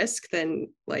higher risk, then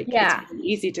like it's really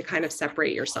easy to kind of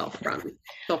separate yourself from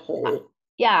the whole.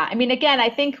 Yeah. I mean, again,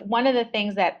 I think one of the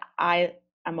things that I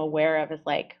am aware of is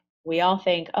like, we all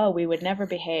think, oh, we would never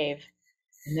behave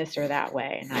in this or that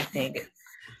way. And I think,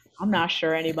 I'm not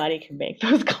sure anybody can make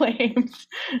those claims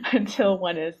until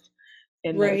one is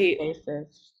in those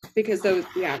spaces. Because those,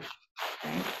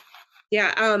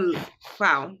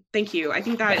 wow. Thank you. I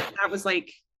think that was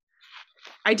like,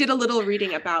 I did a little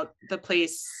reading about the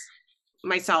place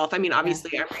myself. I mean,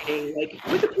 obviously I'm reading like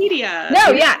Wikipedia.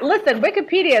 No, yeah. Listen,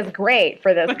 Wikipedia is great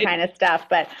for this kind of stuff.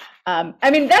 But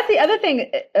I mean, that's the other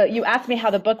thing. You asked me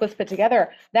how the book was put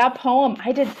together. That poem,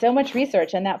 I did so much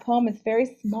research, and that poem is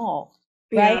very small,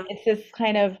 right? Yeah. It's this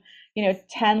kind of,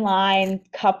 10-line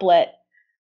couplet.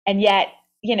 And yet,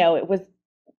 it was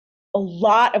a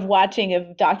lot of watching of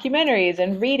documentaries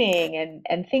and reading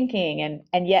and thinking.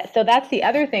 And yet, so that's the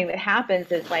other thing that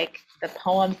happens is like the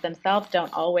poems themselves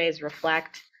don't always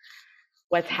reflect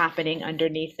what's happening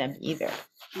underneath them either.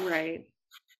 Right.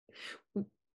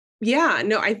 Yeah,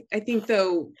 no, I think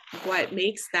though what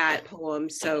makes that poem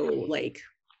so like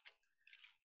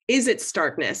is its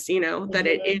starkness, that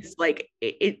it is like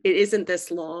it isn't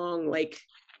this long, like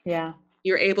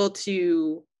you're able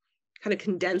to kind of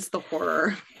condense the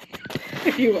horror,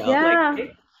 if you will.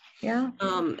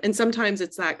 And sometimes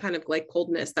it's that kind of like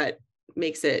coldness that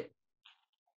makes it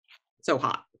so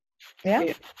hot.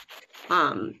 Well,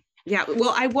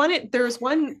 there's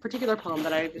one particular poem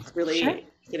that I was really interested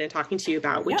in talking to you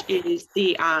about, which is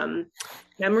the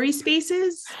memory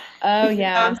spaces. Oh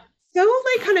yeah. So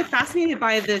like kind of fascinated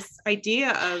by this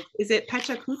idea of, is it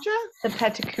Pecha Kucha? The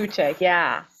Pecha Kucha,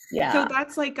 yeah. So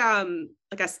that's like a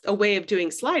way of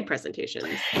doing slide presentations.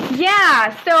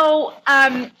 Yeah. So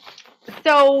Pecha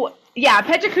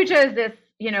Kucha is this,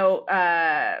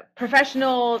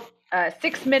 professional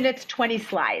 6 minutes, 20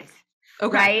 slides.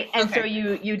 Okay. Right. And so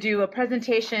you do a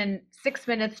presentation, 6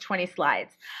 minutes, 20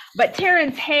 slides. But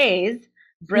Terence Hayes,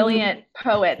 brilliant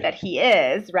poet that he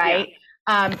is, right,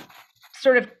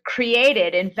 sort of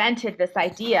invented this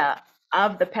idea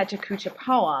of the Pecha Kucha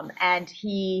poem. And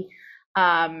he,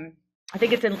 I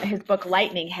think it's in his book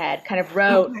Lightning Head, kind of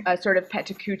wrote a sort of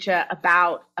Pecha Kucha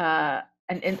about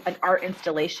an art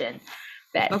installation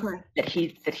that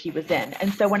he was in.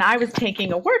 And so when I was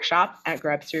taking a workshop at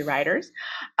Grubs 3 Writers,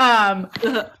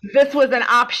 this was an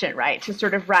option, right, to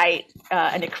sort of write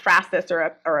an ekphrasis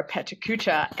or a Pecha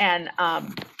Kucha. And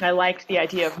I liked the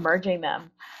idea of merging them.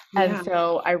 And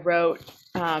so I wrote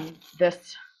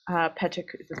this Pecha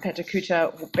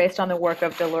Kucha based on the work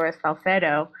of Dolores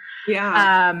Salcedo.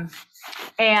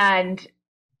 And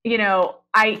you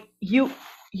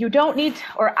don't need to,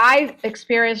 or I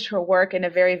experienced her work in a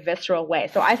very visceral way.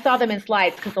 So I saw them in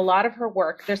slides because a lot of her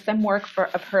work, there's some work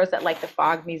of hers at like the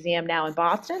Fogg Museum now in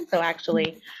Boston. So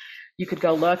actually you could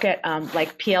go look at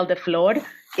like Piel de Flor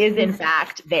is in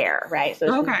fact there, right? So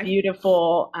it's this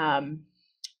beautiful,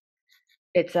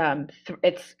 it's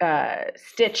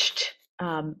stitched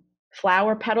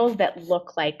flower petals that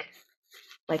look like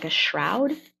a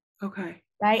shroud.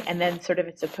 Right. And then sort of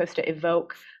it's supposed to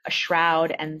evoke a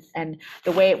shroud, and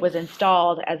the way it was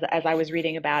installed as I was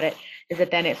reading about it is that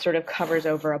then it sort of covers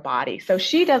over a body. So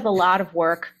she does a lot of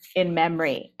work in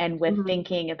memory and with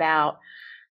thinking about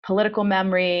political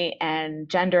memory and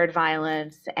gendered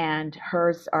violence, and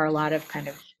hers are a lot of kind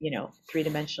of,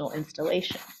 three-dimensional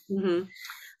installations.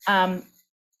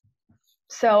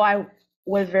 So I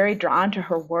was very drawn to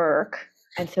her work.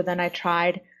 And so then I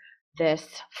tried this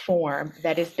form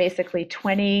that is basically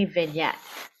 20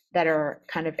 vignettes that are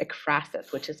kind of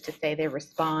ekphrasis, which is to say they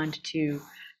respond to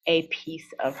a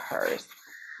piece of hers.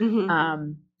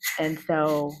 And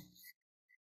so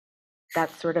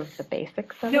that's sort of the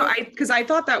basics of it. I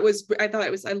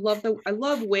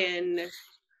love when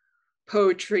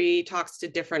poetry talks to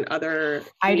different other.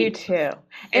 I do too.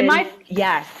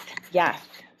 Yes.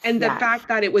 And the fact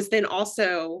that it was then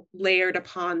also layered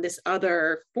upon this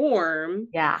other form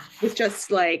was just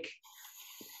like,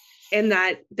 and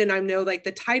that then I know like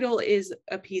the title is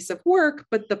a piece of work,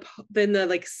 but then the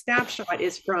like snapshot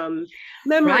is from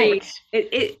memory.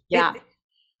 I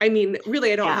mean,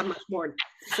 really, I don't have much more to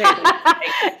say.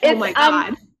 Oh my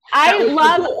God. I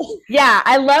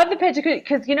love the Pecha Kucha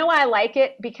because why I like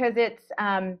it, because it's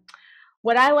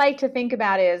what I like to think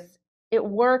about is it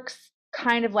works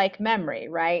kind of like memory,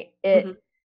 right?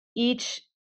 Each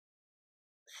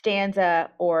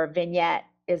stanza or vignette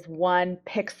is one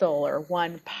pixel or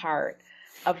one part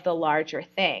of the larger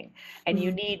thing, and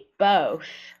you need both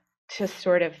to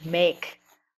sort of make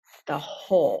the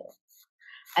whole.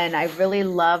 And I really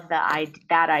love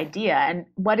that idea. And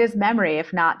what is memory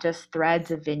if not just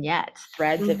threads of vignettes,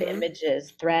 threads of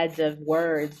images, threads of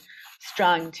words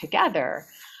strung together?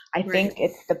 I think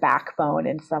it's the backbone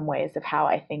in some ways of how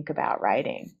I think about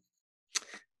writing.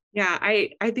 Yeah, I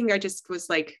think I just was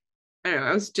like, I don't know,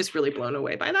 I was just really blown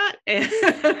away by that.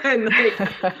 And like,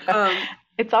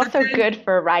 it's also good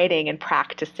for writing and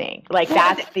practicing. Like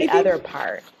that's the other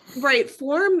part. Right.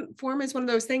 Form is one of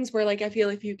those things where like, I feel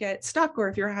if you get stuck or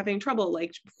if you're having trouble,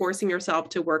 like forcing yourself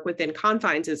to work within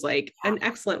confines is like an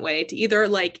excellent way to either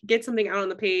like get something out on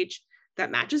the page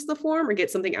that matches the form, or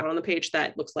get something out on the page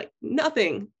that looks like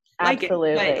nothing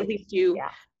Absolutely. like it, but at least you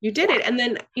did it. And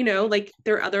then, you know, like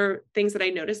there are other things that I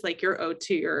noticed, like your ode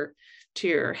to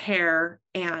your hair.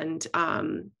 And I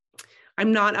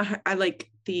like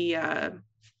the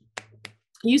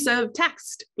use of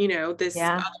text, you know, this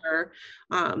other,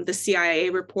 the CIA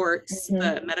reports,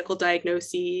 the medical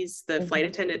diagnoses, the flight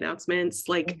attendant announcements.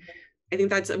 Like, I think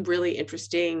that's a really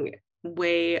interesting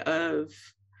way of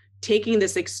taking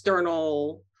this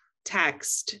external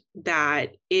text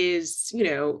that is, you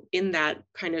know, in that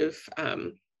kind of,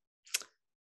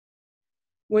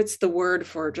 what's the word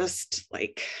for just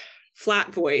like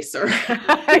flat voice, or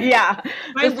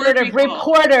my sort of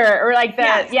reporter, or like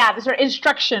the sort of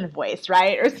instruction voice,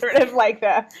 right? Or sort of like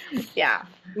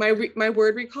my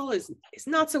word recall is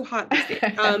not so hot these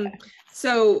days.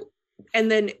 So, and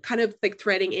then kind of like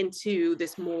threading into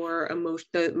this more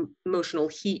the emotional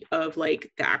heat of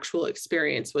like the actual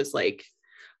experience was like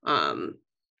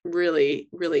really,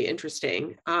 really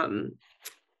interesting.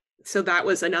 So that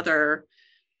was another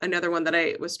one that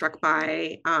I was struck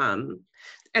by.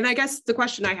 And I guess the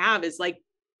question I have is like,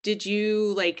 did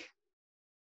you like,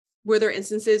 were there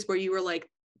instances where you were like,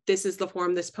 this is the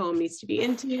form this poem needs to be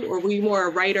into, or were you more a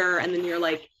writer and then you're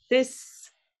like, now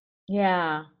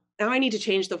I need to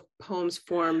change the poem's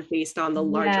form based on the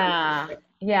larger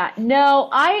No,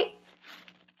 I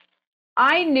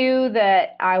knew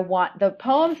that I want the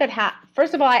poems that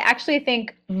first of all, I actually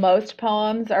think most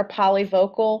poems are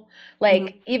polyvocal.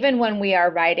 Like even when we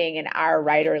are writing in our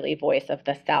writerly voice of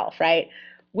the self, right?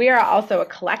 We are also a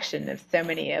collection of so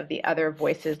many of the other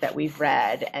voices that we've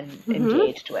read and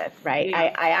engaged with, right?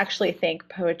 Yeah. I actually think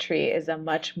poetry is a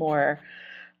much more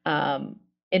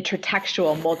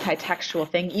intertextual, multi-textual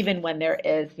thing, even when there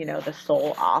is, you know, the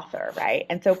sole author, right?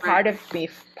 And so part of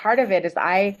it is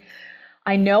I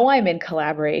know I'm in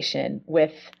collaboration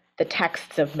with the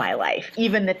texts of my life,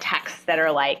 even the texts that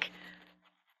are like,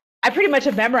 I pretty much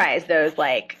have memorized those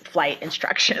like flight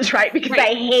instructions, right? Because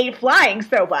I hate flying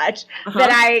so much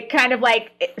that I kind of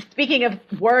like, speaking of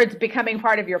words becoming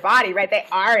part of your body, right? They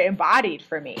are embodied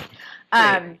for me.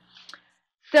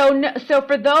 So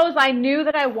for those, I knew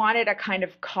that I wanted a kind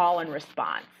of call and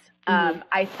response.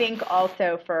 I think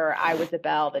also for I Was a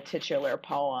Bell, the titular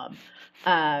poem,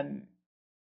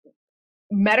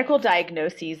 medical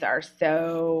diagnoses are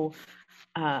so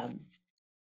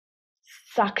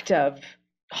sucked of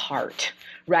heart,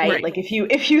 right? Like if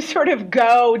you sort of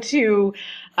go to,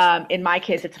 in my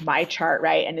case, it's my chart,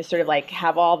 right? And it's sort of like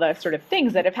have all the sort of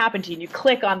things that have happened to you and you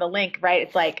click on the link, right?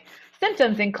 It's like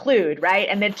symptoms include, right?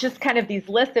 And it's just kind of these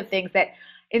lists of things that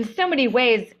in so many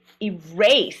ways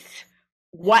erase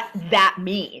what that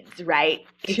means, right?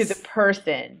 To the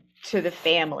person, to the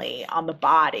family, on the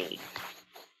body.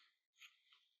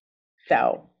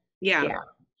 So, yeah.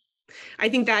 I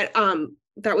think that,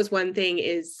 that was one thing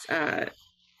is,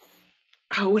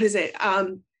 what is it?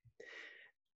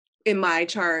 In my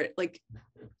chart, like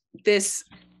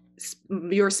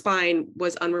your spine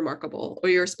was unremarkable, or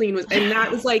your spleen was, and that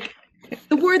was like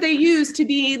the word they used to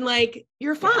be like,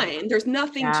 you're fine. There's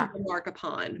nothing to remark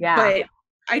upon. But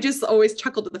I just always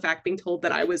chuckled at the fact being told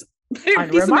that I was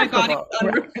unremarkable.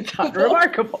 It's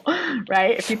unremarkable,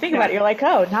 right? If you think about it, you're like,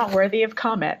 oh, not worthy of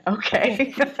comment.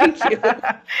 Okay. Thank you.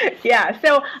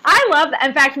 So I love that.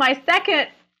 In fact,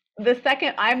 the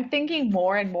second, I'm thinking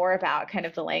more and more about kind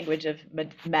of the language of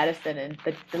medicine and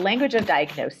the language of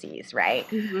diagnoses, right?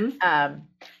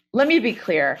 Let me be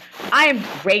clear. I am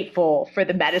grateful for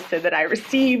the medicine that I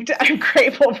received. I'm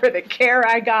grateful for the care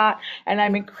I got. And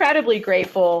I'm incredibly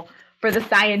grateful for the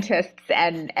scientists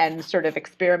and sort of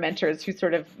experimenters who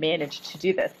sort of managed to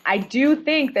do this. I do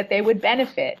think that they would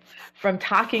benefit from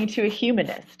talking to a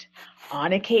humanist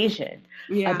on occasion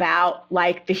about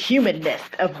like the humanness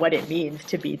of what it means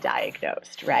to be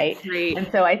diagnosed, right? And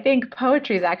so I think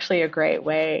poetry is actually a great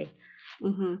way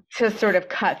to sort of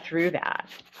cut through that.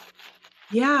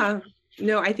 Yeah,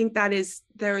 no, I think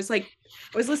there was like,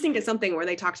 I was listening to something where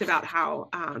they talked about how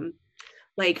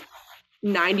like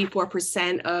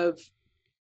 94% of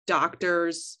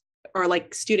doctors or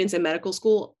like students in medical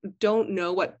school don't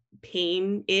know what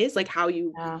pain is, like how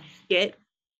you get,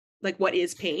 like what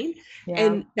is pain.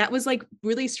 And that was like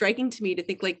really striking to me to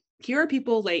think like, here are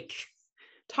people like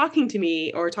talking to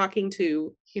me or talking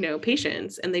to, you know,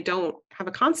 patients, and they don't have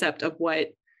a concept of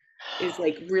what is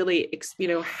like really, you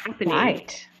know, happening.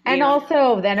 Right. And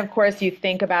also then, of course, you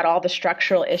think about all the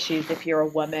structural issues. If you're a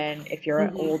woman, if you're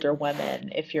an older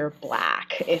woman, if you're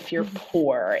Black, if you're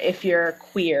poor, if you're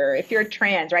queer, if you're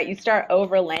trans, right? You start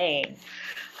overlaying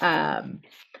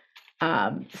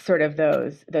sort of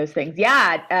those things.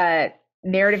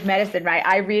 narrative medicine, right?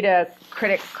 I read a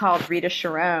critic called Rita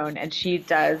Sharon, and she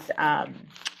does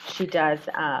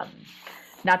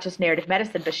not just narrative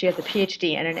medicine, but she has a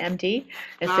PhD and an MD.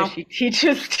 And Wow. so she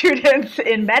teaches students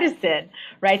in medicine,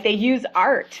 right? They use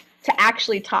art to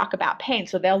actually talk about pain.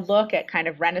 So they'll look at kind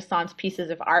of Renaissance pieces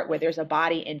of art where there's a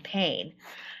body in pain,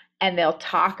 and they'll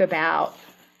talk about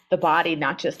the body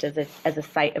not just as a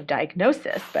site of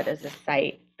diagnosis, but as a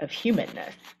site of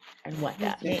humanness and what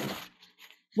that means.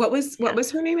 What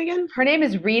was her name again? Her name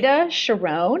is Rita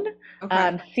Sharon,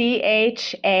 Okay.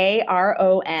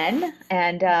 Charon,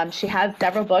 and she has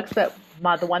several books. But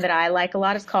the one that I like a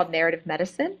lot is called Narrative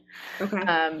Medicine. Okay.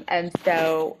 And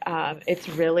so it's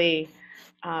really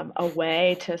a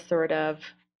way to sort of,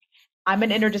 I'm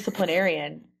an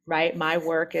interdisciplinarian, right? My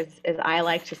work is I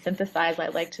like to synthesize, I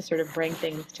like to sort of bring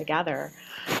things together.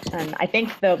 And I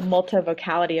think the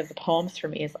multivocality of the poems for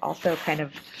me is also kind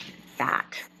of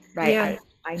that, right? Yeah.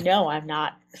 I know I'm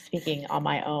not speaking on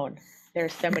my own.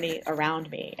 There's so many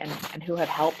around me and who have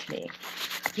helped me.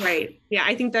 Right. Yeah,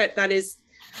 I think that is,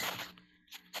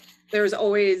 there's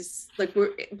always, like,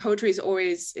 poetry is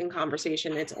always in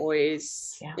conversation. It's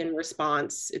always in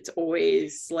response. It's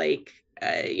always like,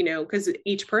 because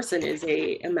each person is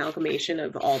a amalgamation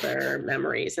of all their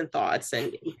memories and thoughts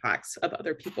and impacts of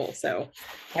other people. So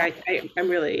I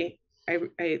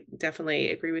definitely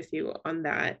agree with you on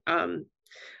that.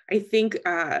 I think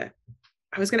I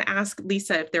was going to ask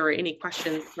Lisa if there were any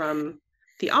questions from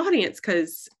the audience,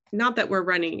 because not that we're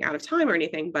running out of time or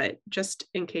anything, but just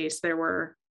in case there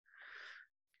were.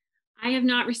 I have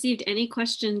not received any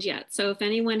questions yet. So if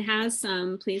anyone has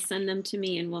some, please send them to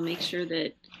me and we'll make sure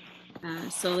that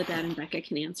Soledad and Becca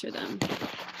can answer them.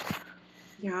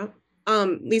 Yeah.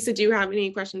 Lisa, do you have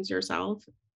any questions yourself?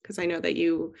 Because I know that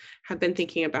you have been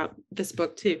thinking about this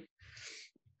book too.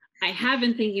 I have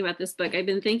been thinking about this book. I've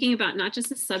been thinking about not just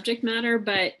the subject matter,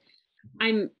 but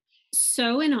I'm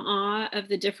so in awe of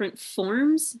the different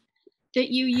forms that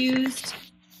you used.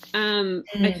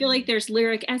 I feel like there's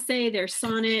lyric essay, there's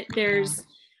sonnet, there's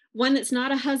one that's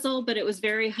not a huzzle, but it was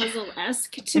very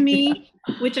huzzle-esque to me,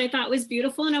 which I thought was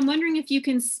beautiful. And I'm wondering if you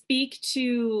can speak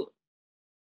to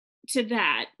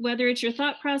that, whether it's your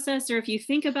thought process or if you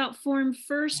think about form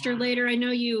first or later. I know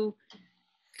you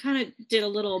kind of did a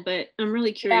little, but I'm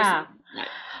really curious. Yeah.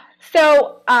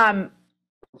 So I'm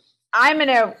in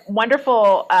a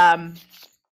wonderful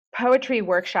poetry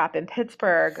workshop in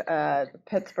Pittsburgh,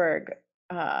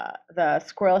 the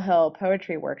Squirrel Hill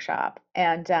Poetry Workshop.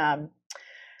 And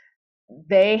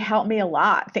they help me a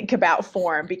lot think about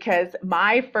form, because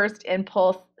my first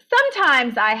impulse,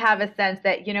 sometimes I have a sense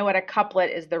that, you know what, a couplet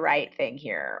is the right thing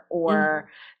here, or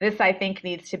this I think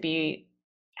needs to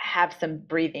have some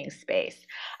breathing space.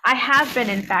 I have been,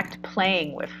 in fact,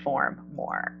 playing with form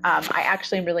more. I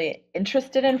actually am really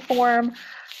interested in form.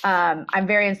 I'm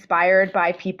very inspired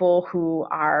by people who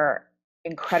are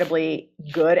incredibly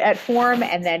good at form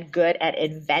and then good at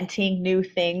inventing new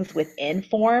things within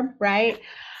form, right?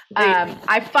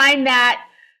 I find that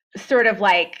sort of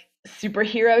like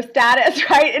superhero status,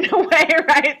 right, in a way,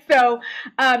 right? So,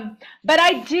 but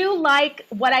I do like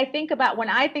what I think about when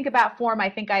I think about form. I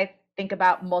think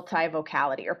about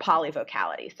multivocality or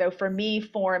polyvocality. So for me,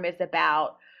 form is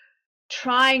about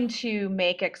trying to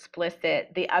make explicit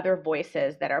the other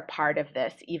voices that are part of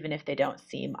this, even if they don't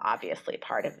seem obviously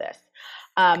part of this.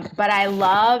 But I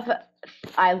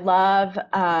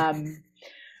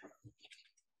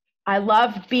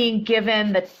love being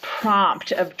given the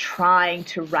prompt of trying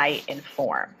to write in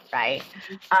form, right?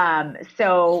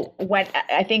 So when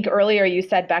I think earlier you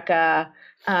said, Becca,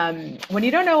 when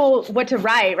you don't know what to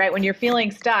write, right? When you're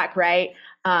feeling stuck, right?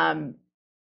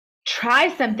 Try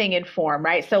something in form,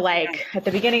 right? So like at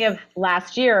the beginning of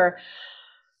last year,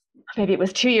 maybe it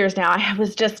was 2 years now, I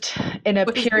was just in a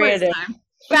period of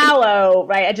fallow,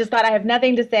 right? I just thought I have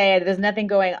nothing to say. There's nothing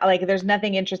going, like there's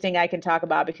nothing interesting I can talk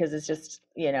about because it's just,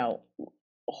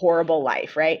 horrible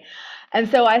life, right? And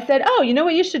so I said, oh, you know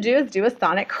what you should do is do a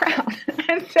sonnet crown.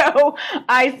 And so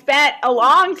I spent a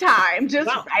long time just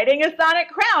writing a sonnet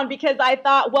crown, because I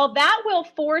thought, well, that will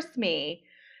force me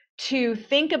to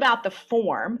think about the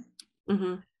form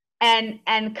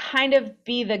and kind of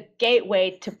be the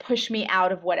gateway to push me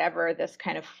out of whatever this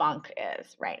kind of funk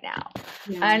is right now.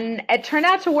 And it turned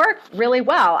out to work really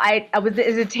well. It was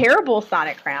a terrible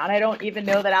sonnet crown. I don't even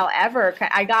know that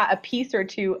I got a piece or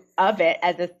two of it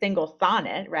as a single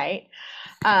sonnet, right?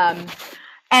 And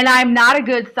I'm not a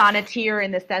good sonneteer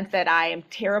in the sense that I am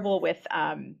terrible with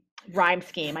rhyme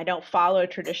scheme. I don't follow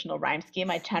traditional rhyme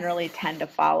scheme. I generally tend to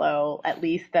follow at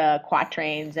least the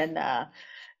quatrains and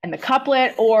the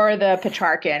couplet or the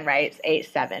Petrarchan, right?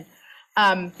 It's 8/7.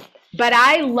 But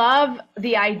I love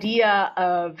the idea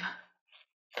of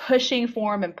pushing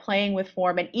form and playing with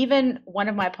form. And even one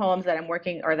of my poems that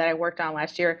I worked on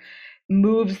last year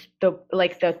moves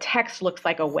the text looks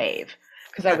like a wave,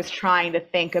 because I was trying to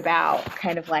think about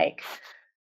kind of like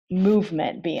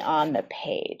movement beyond the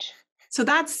page. So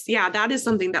that is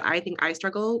something that I think I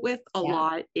struggle with a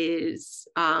lot, is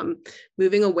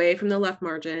moving away from the left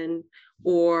margin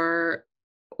or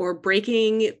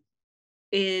breaking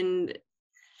in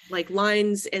like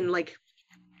lines and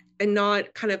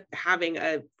not kind of having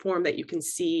a form that you can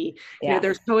see. You know,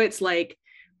 there's poets like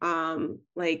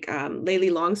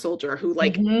Layli Long Soldier, who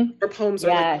her poems are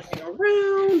like going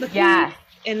around the thing.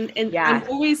 And I'm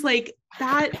always like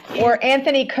that. Or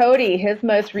Anthony Cody, his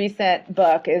most recent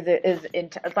book is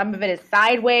some of it is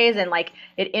sideways, and like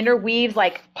it interweaves,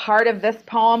 like part of this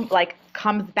poem like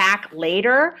comes back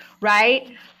later,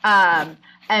 right? And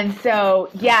so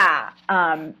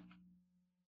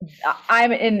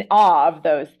I'm in awe of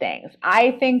those things.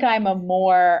 I think I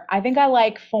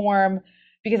like form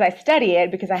because I study it,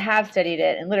 because I have studied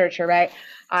it in literature, right?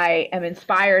 I am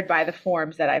inspired by the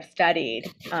forms that I've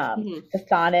studied. The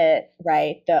sonnet,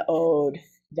 right? The ode,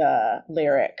 the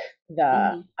lyric,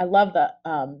 I love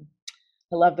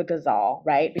the ghazal,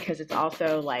 right? Because it's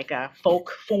also like a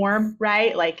folk form,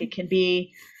 right? Like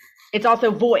it's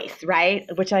also voice, right?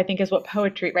 Which I think is what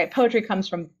poetry, right? Poetry comes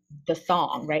from the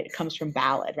song, right? It comes from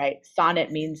ballad, right? Sonnet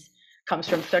comes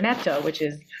from sonetto, which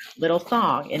is little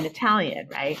song in Italian,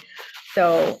 right?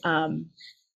 So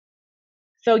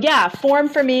form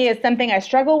for me is something I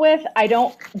struggle with. I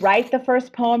don't write the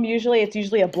first poem usually. It's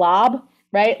usually a blob,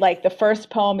 right? Like the first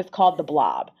poem is called The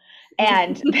Blob.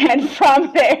 And then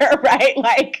from there, right,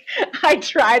 like I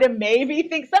try to maybe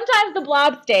think, sometimes the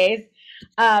blob stays,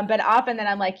 but often then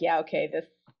I'm like, yeah, okay, this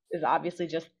is obviously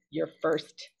just your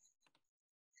first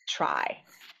try.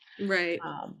 Right.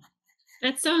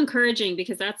 That's so encouraging,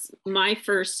 because that's my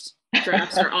first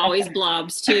drafts are always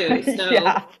blobs too. So,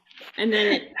 and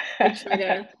then I try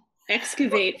to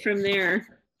excavate from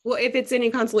there. Well, if it's any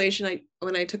consolation,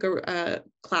 when I took a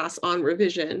class on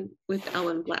revision with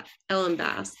Ellen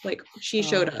Bass, like she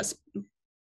showed us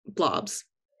blobs.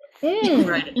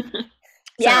 Right.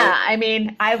 Yeah, I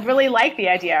mean, I really like the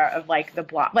idea of like the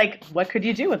blob. Like, what could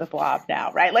you do with a blob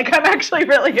now, right? Like, I'm actually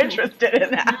really interested in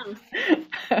that.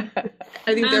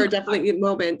 I think there are definitely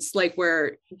moments like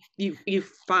where you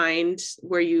find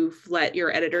where you've let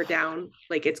your editor down,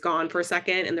 like it's gone for a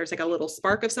second, and there's like a little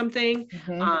spark of something,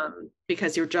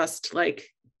 because you're just like,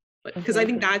 because I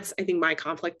think my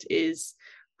conflict is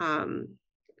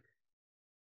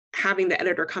having the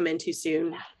editor come in too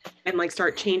soon and like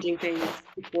start changing things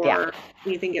before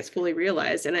anything gets fully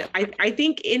realized. And I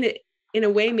think in a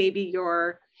way, maybe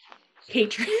your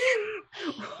hatred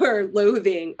or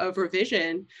loathing of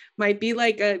revision might be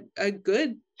like a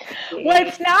good thing. Well,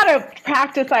 it's not a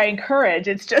practice I encourage.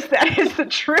 It's just that it's the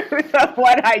truth of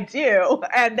what I do.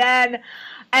 And then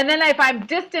if I'm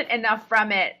distant enough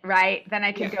from it, right, then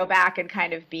I can go back and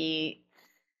kind of be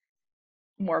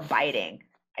more biting,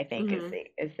 I think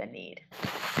is the need.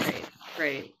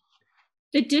 Right.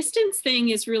 The distance thing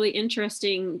is really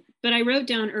interesting, but I wrote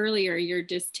down earlier your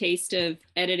distaste of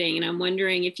editing, and I'm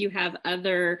wondering if you have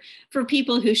for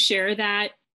people who share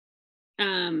that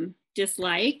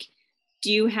dislike,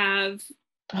 do you have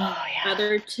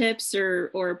other tips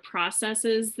or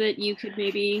processes that you could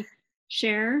maybe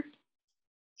share?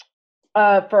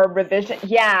 For revision?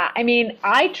 Yeah, I mean,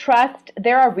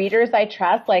 there are readers I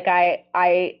trust. Like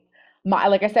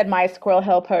like I said, my Squirrel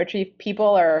Hill poetry people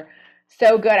are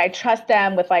so good. I trust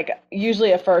them with like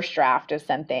usually a first draft of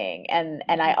something. And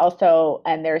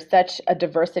there's such a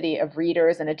diversity of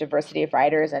readers and a diversity of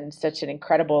writers and such an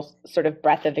incredible sort of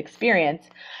breadth of experience.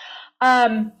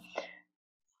 I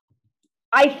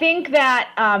think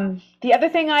that the other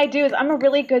thing I do is I'm a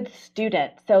really good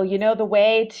student. So, the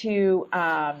way to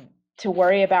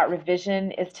worry about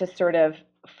revision is to sort of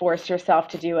force yourself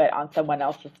to do it on someone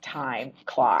else's time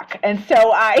clock. And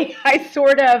so I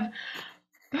sort of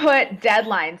put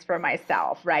deadlines for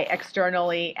myself, right,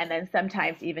 externally, and then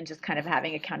sometimes even just kind of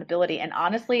having accountability. And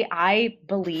honestly, I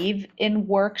believe in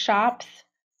workshops,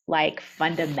 like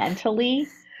fundamentally.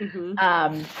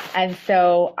 And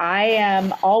so I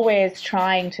am always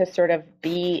trying to sort of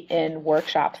be in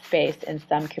workshop space in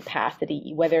some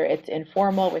capacity, whether it's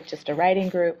informal with just a writing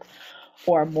group,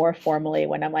 or more formally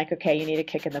when I'm like, okay, you need a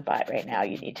kick in the butt right now.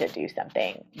 You need to do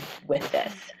something with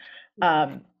this.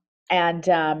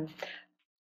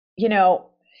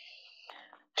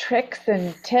 Tricks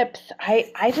and tips.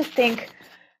 I just think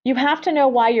you have to know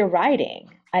why you're writing,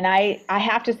 And I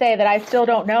have to say that I still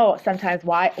don't know sometimes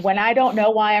why, when I don't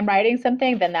know why I'm writing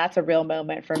something, then that's a real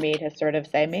moment for me to sort of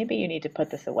say, maybe you need to put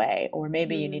this away, or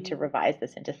maybe you need to revise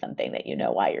this into something that you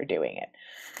know why you're doing it.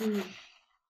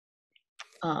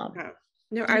 Yeah.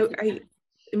 No, I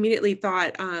immediately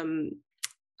thought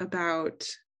about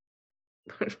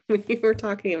when you were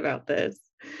talking about this,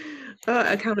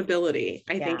 accountability.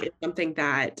 I think it's something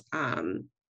that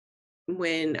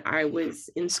when I was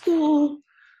in school,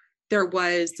 there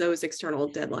was those external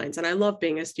deadlines, and I love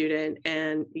being a student,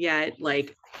 and yet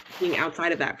like being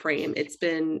outside of that frame, it's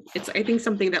I think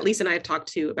something that Lisa and I have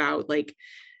talked to about, like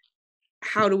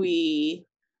how do we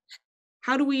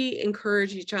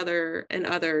encourage each other and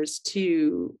others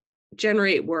to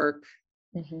generate work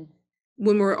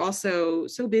when we're also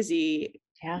so busy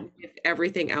with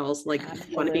everything else, like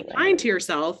you want to be kind to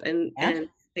yourself and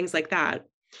things like that.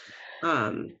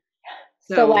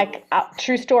 So like,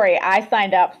 true story, I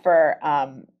signed up for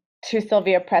To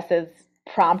Sylvia Press's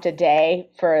prompt a day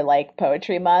for like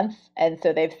Poetry Month. And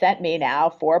so they've sent me now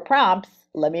 4 prompts.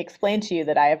 Let me explain to you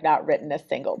that I have not written a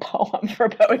single poem for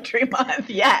Poetry Month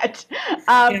yet.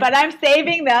 But I'm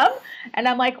saving them. And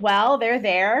I'm like, well, they're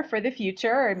there for the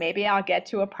future. Or maybe I'll get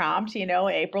to a prompt,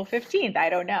 April 15th. I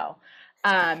don't know.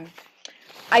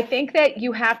 I think that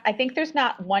I think there's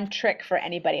not one trick for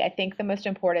anybody. I think the most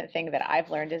important thing that I've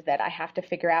learned is that I have to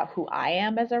figure out who I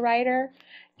am as a writer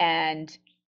and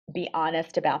be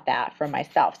honest about that for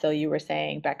myself. So you were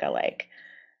saying, Becca, like,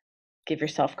 give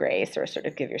yourself grace or sort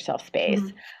of give yourself space.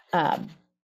 I'm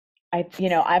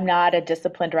not a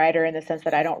disciplined writer in the sense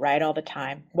that I don't write all the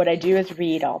time. What I do is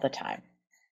read all the time.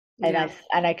 And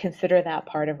I consider that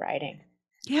part of writing.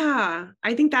 Yeah,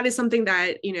 I think that is something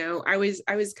that, I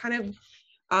was kind of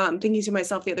thinking to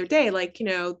myself the other day, like,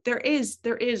 there is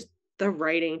the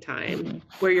writing time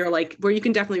where you're like, where you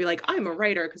can definitely be like, I'm a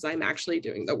writer because I'm actually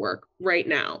doing the work right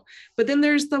now. But then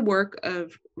there's the work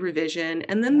of revision,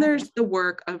 and then there's the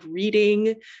work of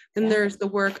reading, then there's the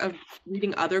work of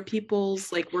reading other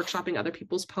people's, like workshopping other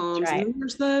people's poems, and then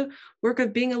there's the work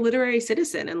of being a literary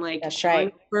citizen and like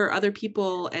showing for other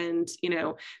people, and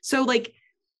so like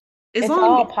it's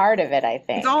all part of it, I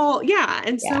think. It's all,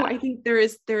 and so I think there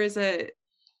is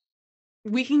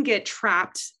we can get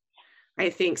trapped, I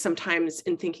think, sometimes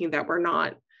in thinking that we're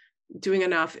not doing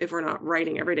enough if we're not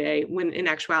writing every day, when in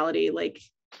actuality, like,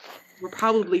 we're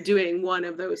probably doing one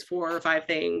of those 4 or 5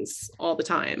 things all the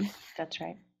time. That's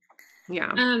right.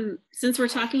 Yeah. Since we're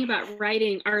talking about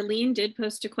writing, Arlene did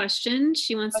post a question.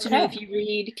 She wants to know if you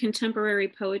read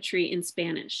contemporary poetry in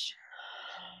Spanish.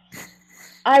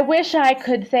 I wish I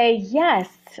could say yes,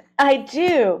 I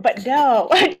do, but no.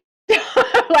 Like,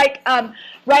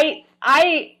 right.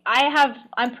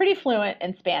 I'm pretty fluent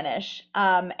in Spanish,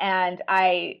 and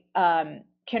I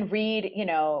can read,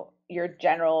 your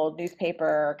general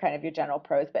newspaper, kind of your general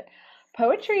prose, but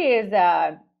poetry is,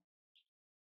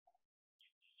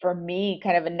 for me,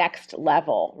 kind of a next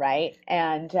level, right?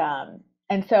 And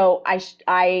so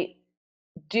I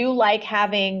do like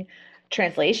having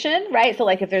translation, right? So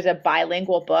like if there's a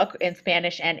bilingual book in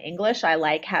Spanish and English, I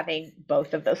like having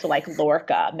both of those. So like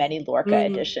Lorca, many Lorca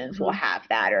editions will have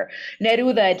that, or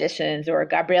Neruda editions, or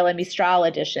Gabriela Mistral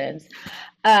editions.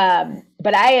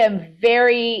 But I am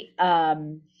very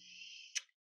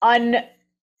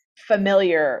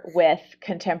unfamiliar with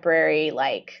contemporary,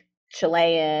 like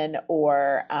Chilean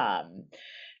or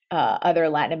other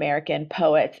Latin American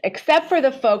poets, except for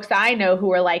the folks I know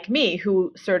who are like me,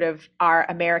 who sort of are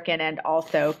American and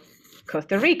also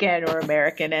Costa Rican, or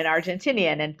American and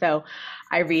Argentinian. And so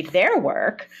I read their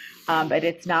work, but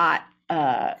it's not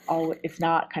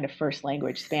kind of first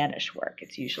language Spanish work.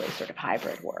 It's usually sort of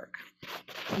hybrid work.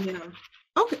 Yeah.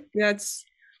 Okay. That's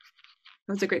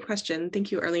a great question.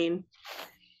 Thank you, Arlene.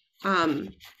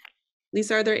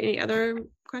 Lisa, are there any other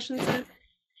questions that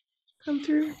come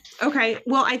through? Okay,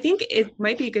 well, I think it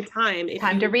might be a good time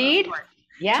to read. To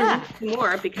read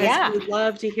more, because we'd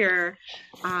love to hear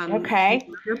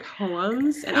your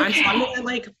poems. And I'm gonna,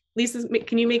 like, Lisa,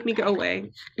 can you make me go away?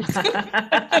 Because if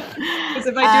I do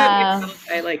it myself,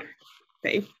 I like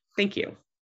say thank you.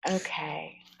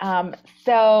 Okay.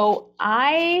 So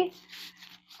I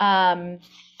I'm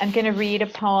going to read a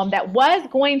poem that was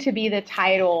going to be the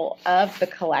title of the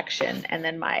collection, and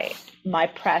then my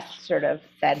press sort of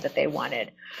said that they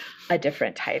wanted a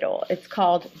different title. It's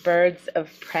called Birds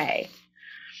of Prey.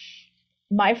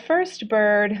 My first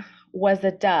bird was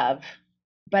a dove,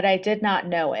 but I did not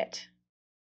know it.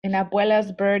 In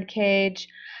Abuela's bird cage,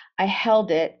 I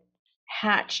held it,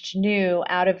 hatched new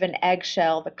out of an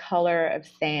eggshell the color of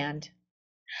sand.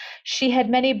 She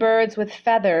had many birds with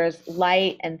feathers,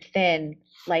 light and thin,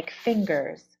 like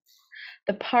fingers.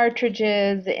 the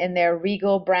partridges in their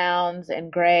regal browns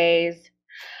and grays,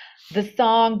 the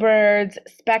songbirds,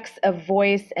 specks of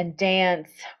voice and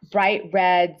dance, bright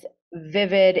reds,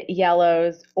 vivid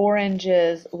yellows,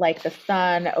 oranges like the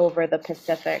sun over the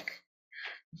Pacific,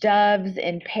 doves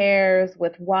in pairs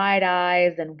with wide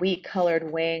eyes and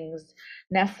wheat-colored wings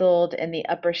nestled in the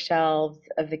upper shelves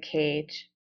of the cage.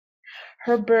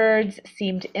 Her birds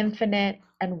seemed infinite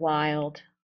and wild.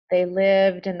 They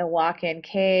lived in the walk-in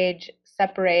cage,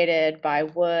 separated by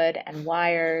wood and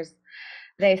wires.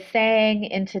 They sang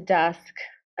into dusk.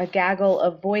 A gaggle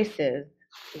of voices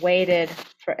waited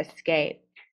for escape.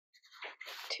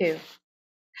 2.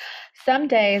 Some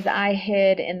days I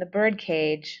hid in the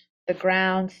birdcage. The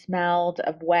ground smelled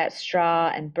of wet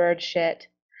straw and bird shit.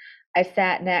 I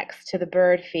sat next to the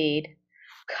bird feed,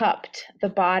 cupped the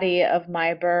body of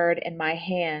my bird in my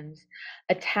hands,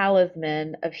 a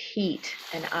talisman of heat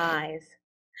and eyes.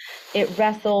 It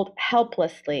wrestled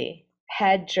helplessly,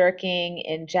 head jerking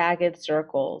in jagged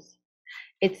circles,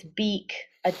 its beak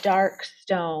a dark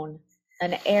stone,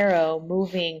 an arrow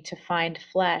moving to find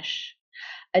flesh,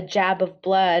 a jab of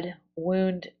blood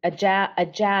wound, a jab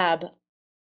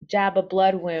a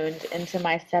blood wound into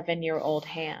my 7-year-old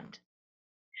hand.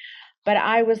 But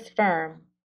I was firm.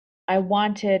 I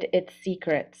wanted its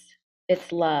secrets,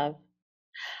 its love.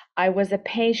 I was a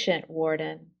patient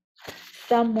warden.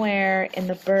 Somewhere in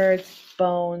the bird's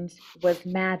bones was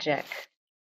magic,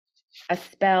 a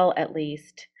spell at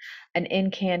least, an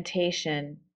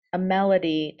incantation, a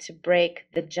melody to break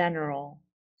the general,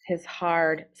 his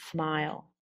hard smile.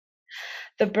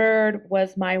 The bird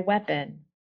was my weapon.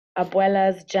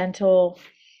 Abuela's gentle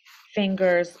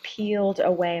fingers peeled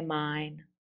away mine.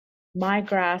 My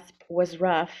grasp was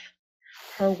rough,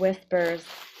 her whispers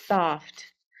soft.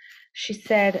 She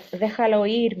said, "Déjalo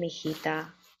ir,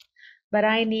 mijita." But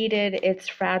I needed its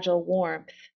fragile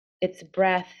warmth, its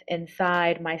breath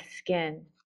inside my skin.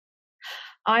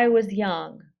 I was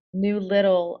young, knew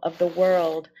little of the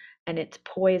world and its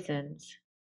poisons,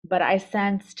 but I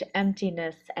sensed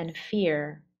emptiness and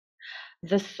fear,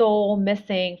 the soul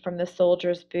missing from the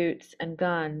soldiers' boots and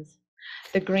guns,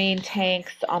 the green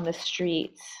tanks on the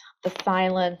streets, the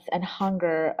silence and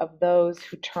hunger of those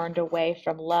who turned away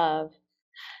from love,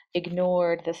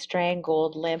 ignored the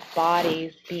strangled, limp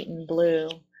bodies beaten blue,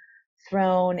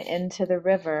 thrown into the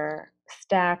river,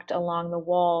 stacked along the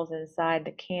walls inside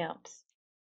the camps.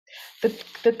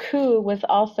 The coup was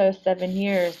also 7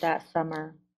 years that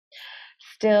summer.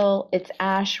 Still, its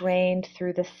ash rained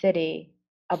through the city,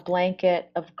 a blanket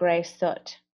of gray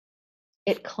soot.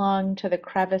 It clung to the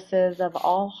crevices of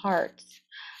all hearts,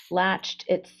 latched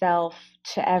itself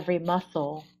to every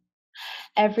muscle.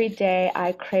 Every day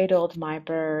I cradled my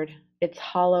bird, its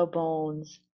hollow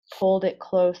bones, pulled it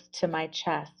close to my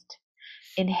chest,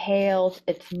 inhaled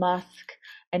its musk,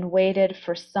 and waited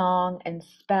for song and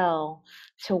spell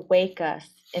to wake us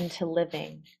into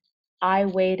living. I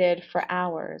waited for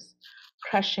hours,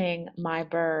 crushing my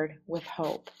bird with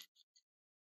hope.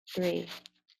 3.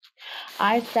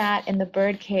 I sat in the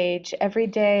birdcage every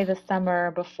day the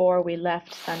summer before we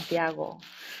left Santiago,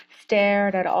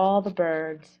 stared at all the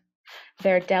birds.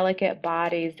 Their delicate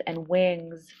bodies and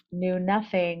wings knew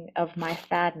nothing of my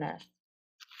sadness.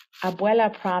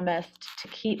 Abuela promised to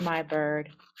keep my bird,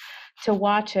 to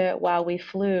watch it while we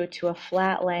flew to a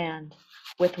flat land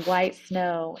with white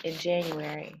snow in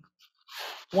January.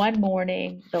 One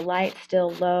morning, the light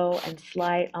still low and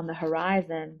slight on the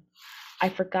horizon, I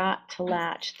forgot to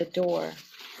latch the door.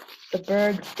 The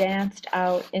birds danced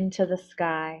out into the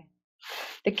sky.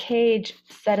 The cage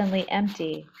suddenly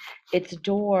empty, its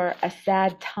door a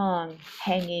sad tongue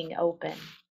hanging open.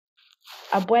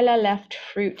 Abuela left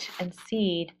fruit and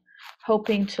seed,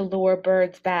 hoping to lure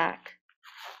birds back.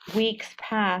 Weeks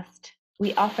passed.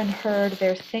 We often heard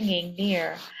their singing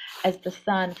near as the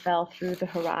sun fell through the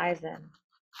horizon.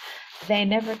 They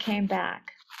never came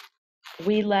back.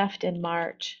 We left in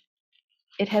March.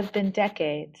 It has been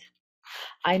decades.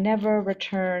 I never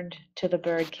returned to the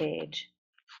birdcage.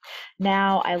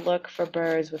 Now I look for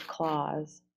birds with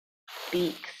claws,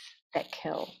 beaks that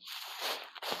kill.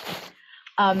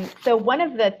 So one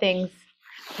of the things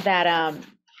that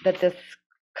that this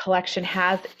collection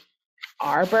has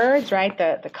are birds, right?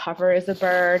 The cover is a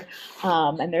bird,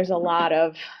 and there's a lot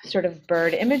of sort of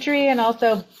bird imagery and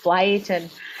also flight, and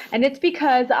it's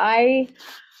because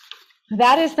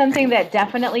that is something that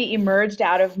definitely emerged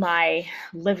out of my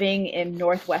living in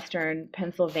northwestern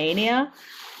Pennsylvania,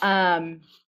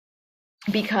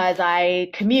 because I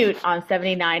commute on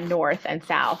 79 north and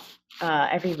south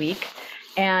every week,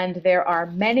 and there are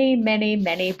many, many,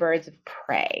 many birds of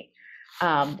prey.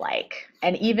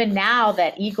 And even now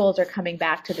that eagles are coming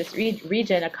back to this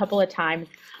region, a couple of times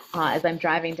as I'm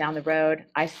driving down the road,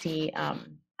 I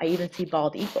even see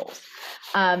bald eagles.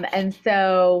 And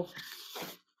so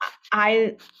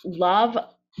I love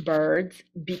birds,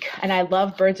 and I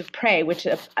love birds of prey, which,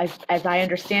 as I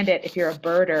understand it, if you're a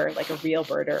birder, like a real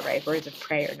birder, right, birds of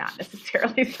prey are not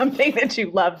necessarily something that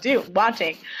you love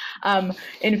watching.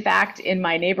 In fact, in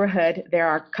my neighborhood, there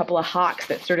are a couple of hawks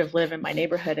that sort of live in my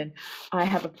neighborhood, and I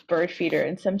have a bird feeder,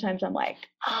 and sometimes I'm like,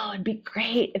 oh, it'd be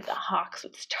great if the hawks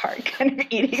would start kind of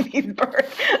eating these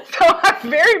birds. So I'm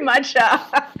very much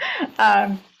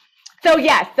so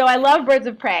yes, so I love birds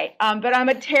of prey, but I'm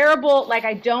a terrible,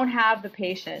 I don't have the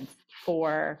patience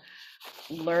for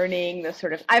learning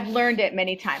I've learned it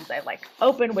many times. I've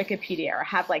opened Wikipedia or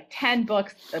have 10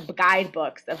 books,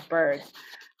 guidebooks of birds,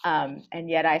 and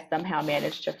yet I somehow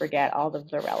managed to forget all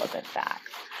of the relevant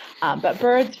facts. But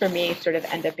birds for me sort of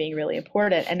end up being really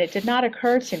important, and it did not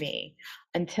occur to me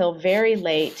until very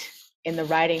late in the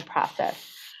writing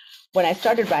process, when I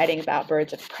started writing about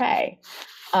birds of prey,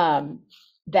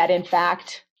 that in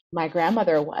fact my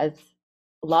grandmother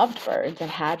loved birds and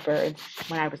had birds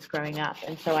when I was growing up,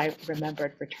 and so I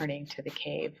remembered returning to the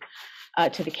cage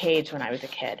when I was a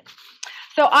kid.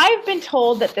 So I've been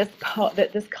told that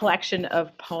this collection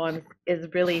of poems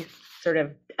is really sort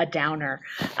of a downer.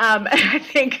 I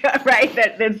think, right,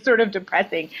 that's sort of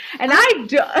depressing, and I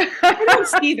don't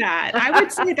see that. I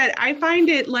would say that I find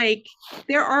it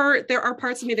there are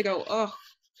parts of me that go, oh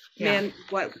man,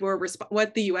 what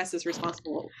the US is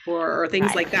responsible for, or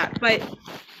things like that. But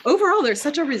overall, there's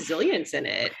such a resilience in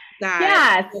it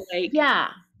that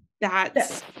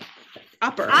that's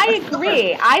upper. I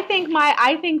agree. I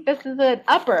think this is an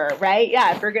upper, right?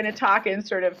 Yeah, if we're going to talk in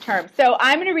sort of terms. So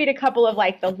I'm going to read a couple of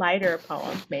the lighter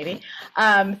poems, maybe,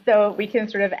 so we can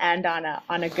sort of end on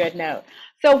a good note.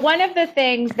 So one of the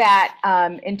things that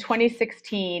in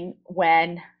 2016,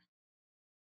 when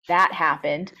that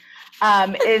happened,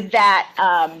 is that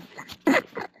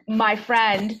my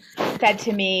friend said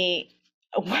to me,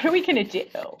 what are we going to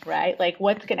do, right?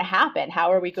 What's going to happen?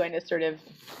 How are we going to sort of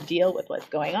deal with what's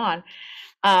going on?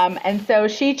 And so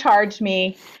she charged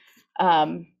me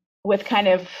with kind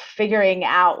of figuring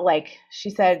out, she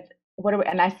said,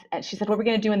 she said, what are we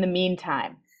going to do in the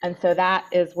meantime? And so that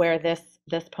is where this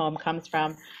poem comes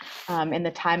from, in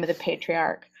the time of the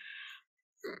patriarch.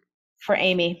 For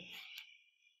Amy.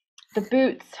 The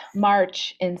boots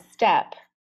march in step,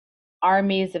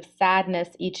 armies of sadness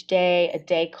each day, a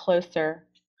day closer.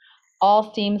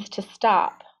 All seems to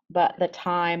stop but the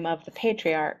time of the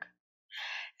patriarch.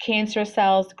 Cancer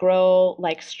cells grow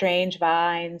like strange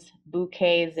vines,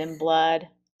 bouquets in blood,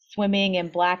 swimming in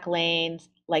black lanes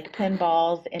like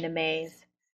pinballs in a maze.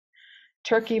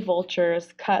 Turkey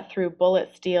vultures cut through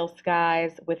bullet steel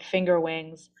skies with finger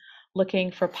wings,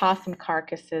 looking for possum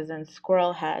carcasses and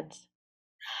squirrel heads.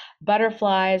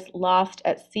 Butterflies lost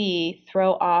at sea,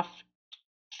 thrown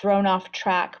off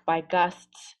track by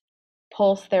gusts,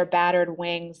 pulse their battered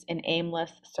wings in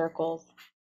aimless circles.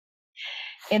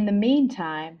 In the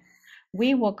meantime,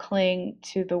 we will cling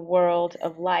to the world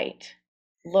of light,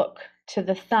 look to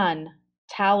the sun,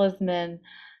 talisman,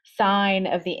 sign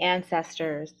of the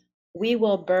ancestors. We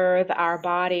will birth our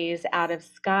bodies out of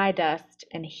sky dust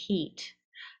and heat,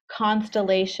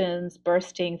 constellations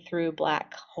bursting through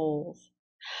black holes.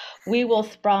 We will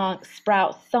sprout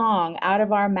song out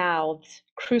of our mouths,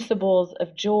 crucibles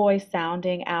of joy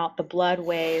sounding out the blood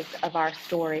waves of our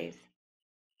stories.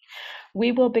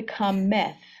 We will become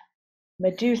myth,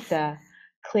 Medusa,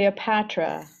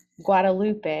 Cleopatra,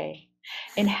 Guadalupe,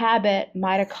 inhabit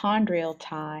mitochondrial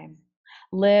time,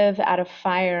 live out of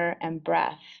fire and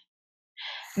breath.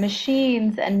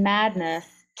 Machines and madness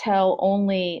tell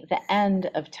only the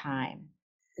end of time.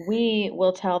 We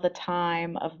will tell the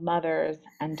time of mothers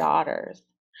and daughters.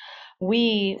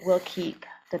 We will keep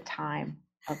the time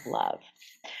of love.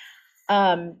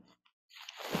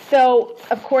 So,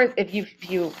 of course, if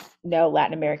you know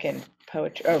Latin American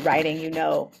poetry or writing, you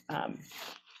know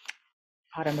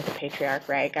Autumn of the Patriarch,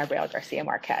 right? Gabriel Garcia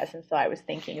Marquez. And so I was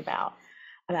thinking about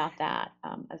that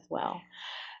as well.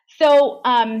 So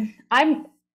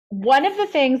one of the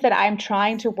things that I'm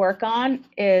trying to work on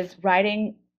is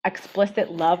writing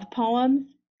explicit love poems,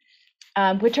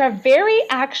 which are very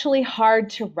actually hard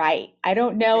to write. I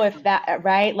don't know if that,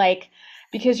 right?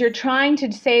 Because you're trying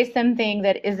to say something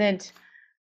that isn't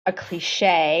a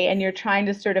cliche, and you're trying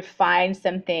to sort of find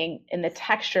something in the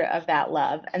texture of that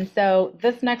love. And so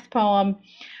this next poem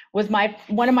was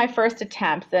one of my first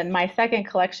attempts, and my second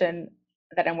collection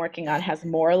that I'm working on has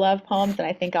more love poems, and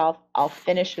I think I'll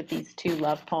finish with these two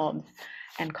love poems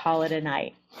and call it a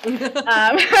night.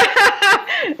 Um,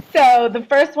 so the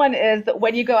first one is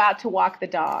when you go out to walk the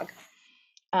dog.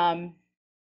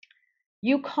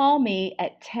 You call me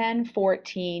at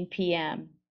 10:14 p.m.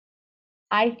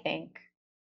 I think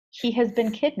he has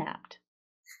been kidnapped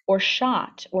or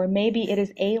shot, or maybe it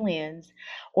is aliens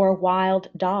or wild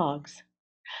dogs.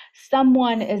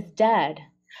 Someone is dead,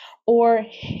 or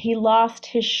he lost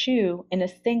his shoe in a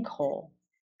sinkhole.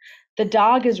 The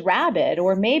dog is rabid,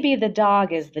 or maybe the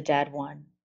dog is the dead one.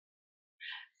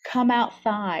 Come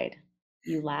outside,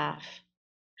 you laugh.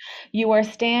 You are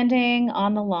standing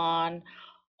on the lawn,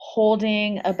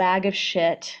 holding a bag of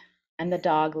shit and the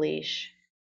dog leash.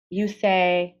 You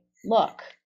say, look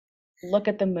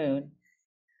at the moon.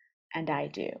 And I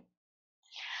do.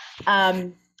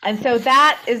 And so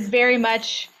that is very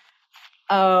much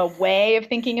a way of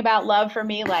thinking about love for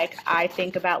me. Like, I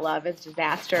think about love as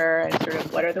disaster and sort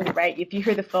of what are the, right? If you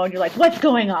hear the phone, you're like, what's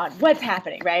going on? What's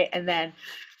happening, right? And then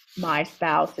my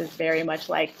spouse is very much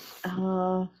like,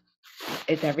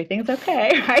 everything's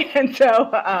okay, right? And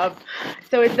so,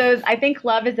 so it's those. I think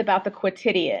love is about the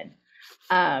quotidian,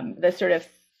 the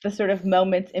sort of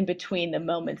moments in between the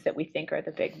moments that we think are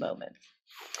the big moments.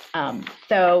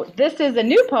 So this is a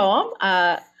new poem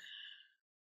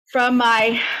from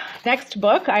my next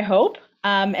book, I hope,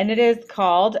 and it is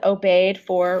called "Obeyed"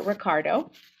 for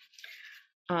Ricardo.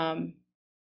 And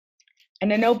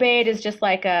an obeyed is just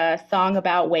like a song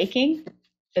about waking.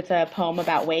 It's a poem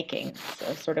about waking. It's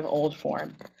a sort of old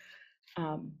form.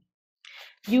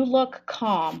 You look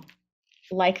calm,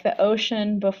 like the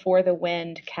ocean before the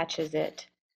wind catches it,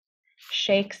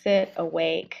 shakes it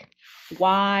awake,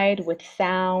 wide with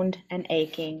sound and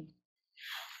aching.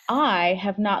 I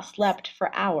have not slept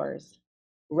for hours,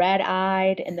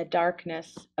 red-eyed in the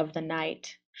darkness of the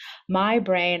night, my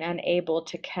brain unable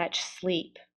to catch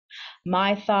sleep,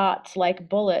 my thoughts like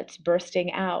bullets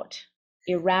bursting out,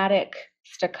 erratic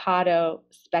staccato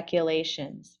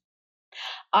speculations.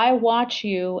 I watch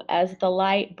you as the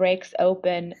light breaks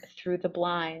open through the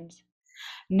blinds,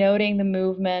 noting the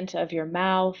movement of your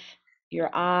mouth, your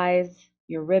eyes,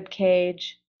 your rib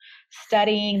cage,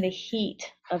 studying the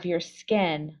heat of your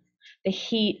skin, the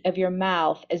heat of your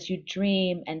mouth as you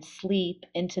dream and sleep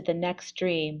into the next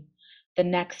dream, the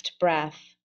next breath.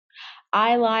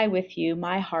 I lie with you,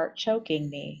 my heart choking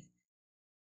me,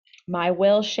 my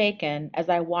will shaken as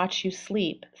I watch you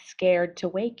sleep, scared to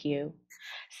wake you,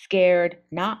 scared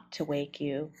not to wake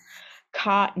you,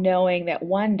 caught knowing that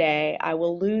one day I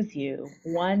will lose you,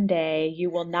 one day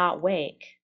you will not wake.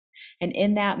 And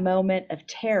in that moment of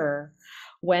terror,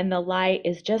 when the light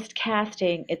is just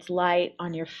casting its light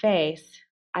on your face,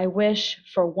 I wish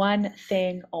for one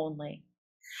thing only,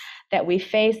 that we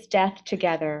face death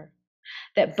together,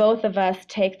 that both of us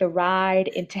take the ride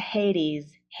into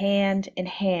Hades, hand in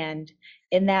hand,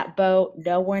 in that boat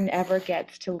no one ever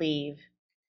gets to leave,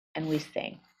 and we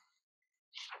sing.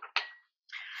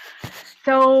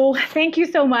 So thank you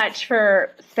so much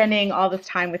for spending all this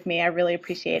time with me. I really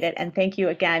appreciate it. And thank you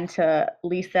again to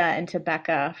Lisa and to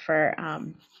Becca for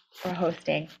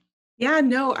hosting. Yeah,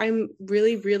 no, I'm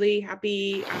really, really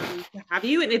happy to have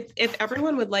you. And if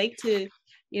everyone would like to,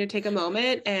 take a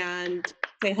moment and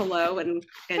say hello and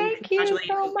congratulate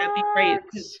you, that'd be great.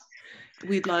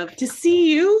 We'd love to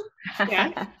see you.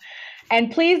 Yeah.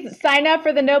 And please sign up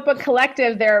for the Notebook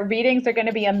Collective. Their readings are going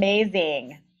to be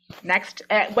amazing. Next,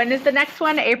 when is the next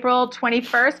one? April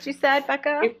 21st, you said,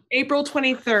 Becca? April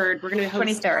 23rd. We're going to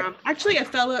host actually a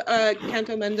fellow,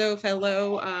 Canto Mendo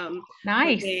fellow,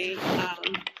 nice.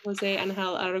 Jose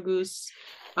Angel Aragus.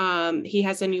 He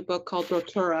has a new book called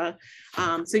Rotura.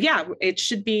 So yeah, it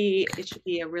should be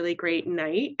a really great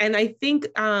night. And I think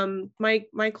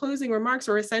my closing remarks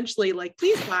are essentially like,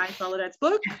 please buy Soledad's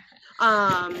book.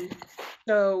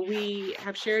 So we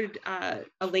have shared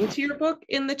a link to your book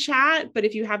in the chat, but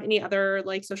if you have any other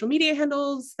like social media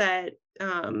handles that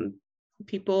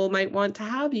people might want to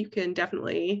have, you can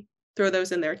definitely throw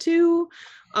those in there too.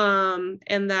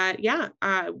 And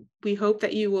that, we hope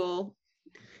that you will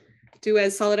do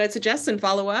as Soledad suggests and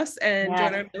follow us and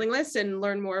join our mailing list and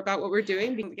learn more about what we're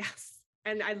doing. Yes.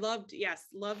 And I love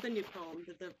the new poem,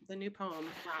 the new poem.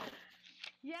 Wow.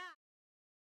 Yeah.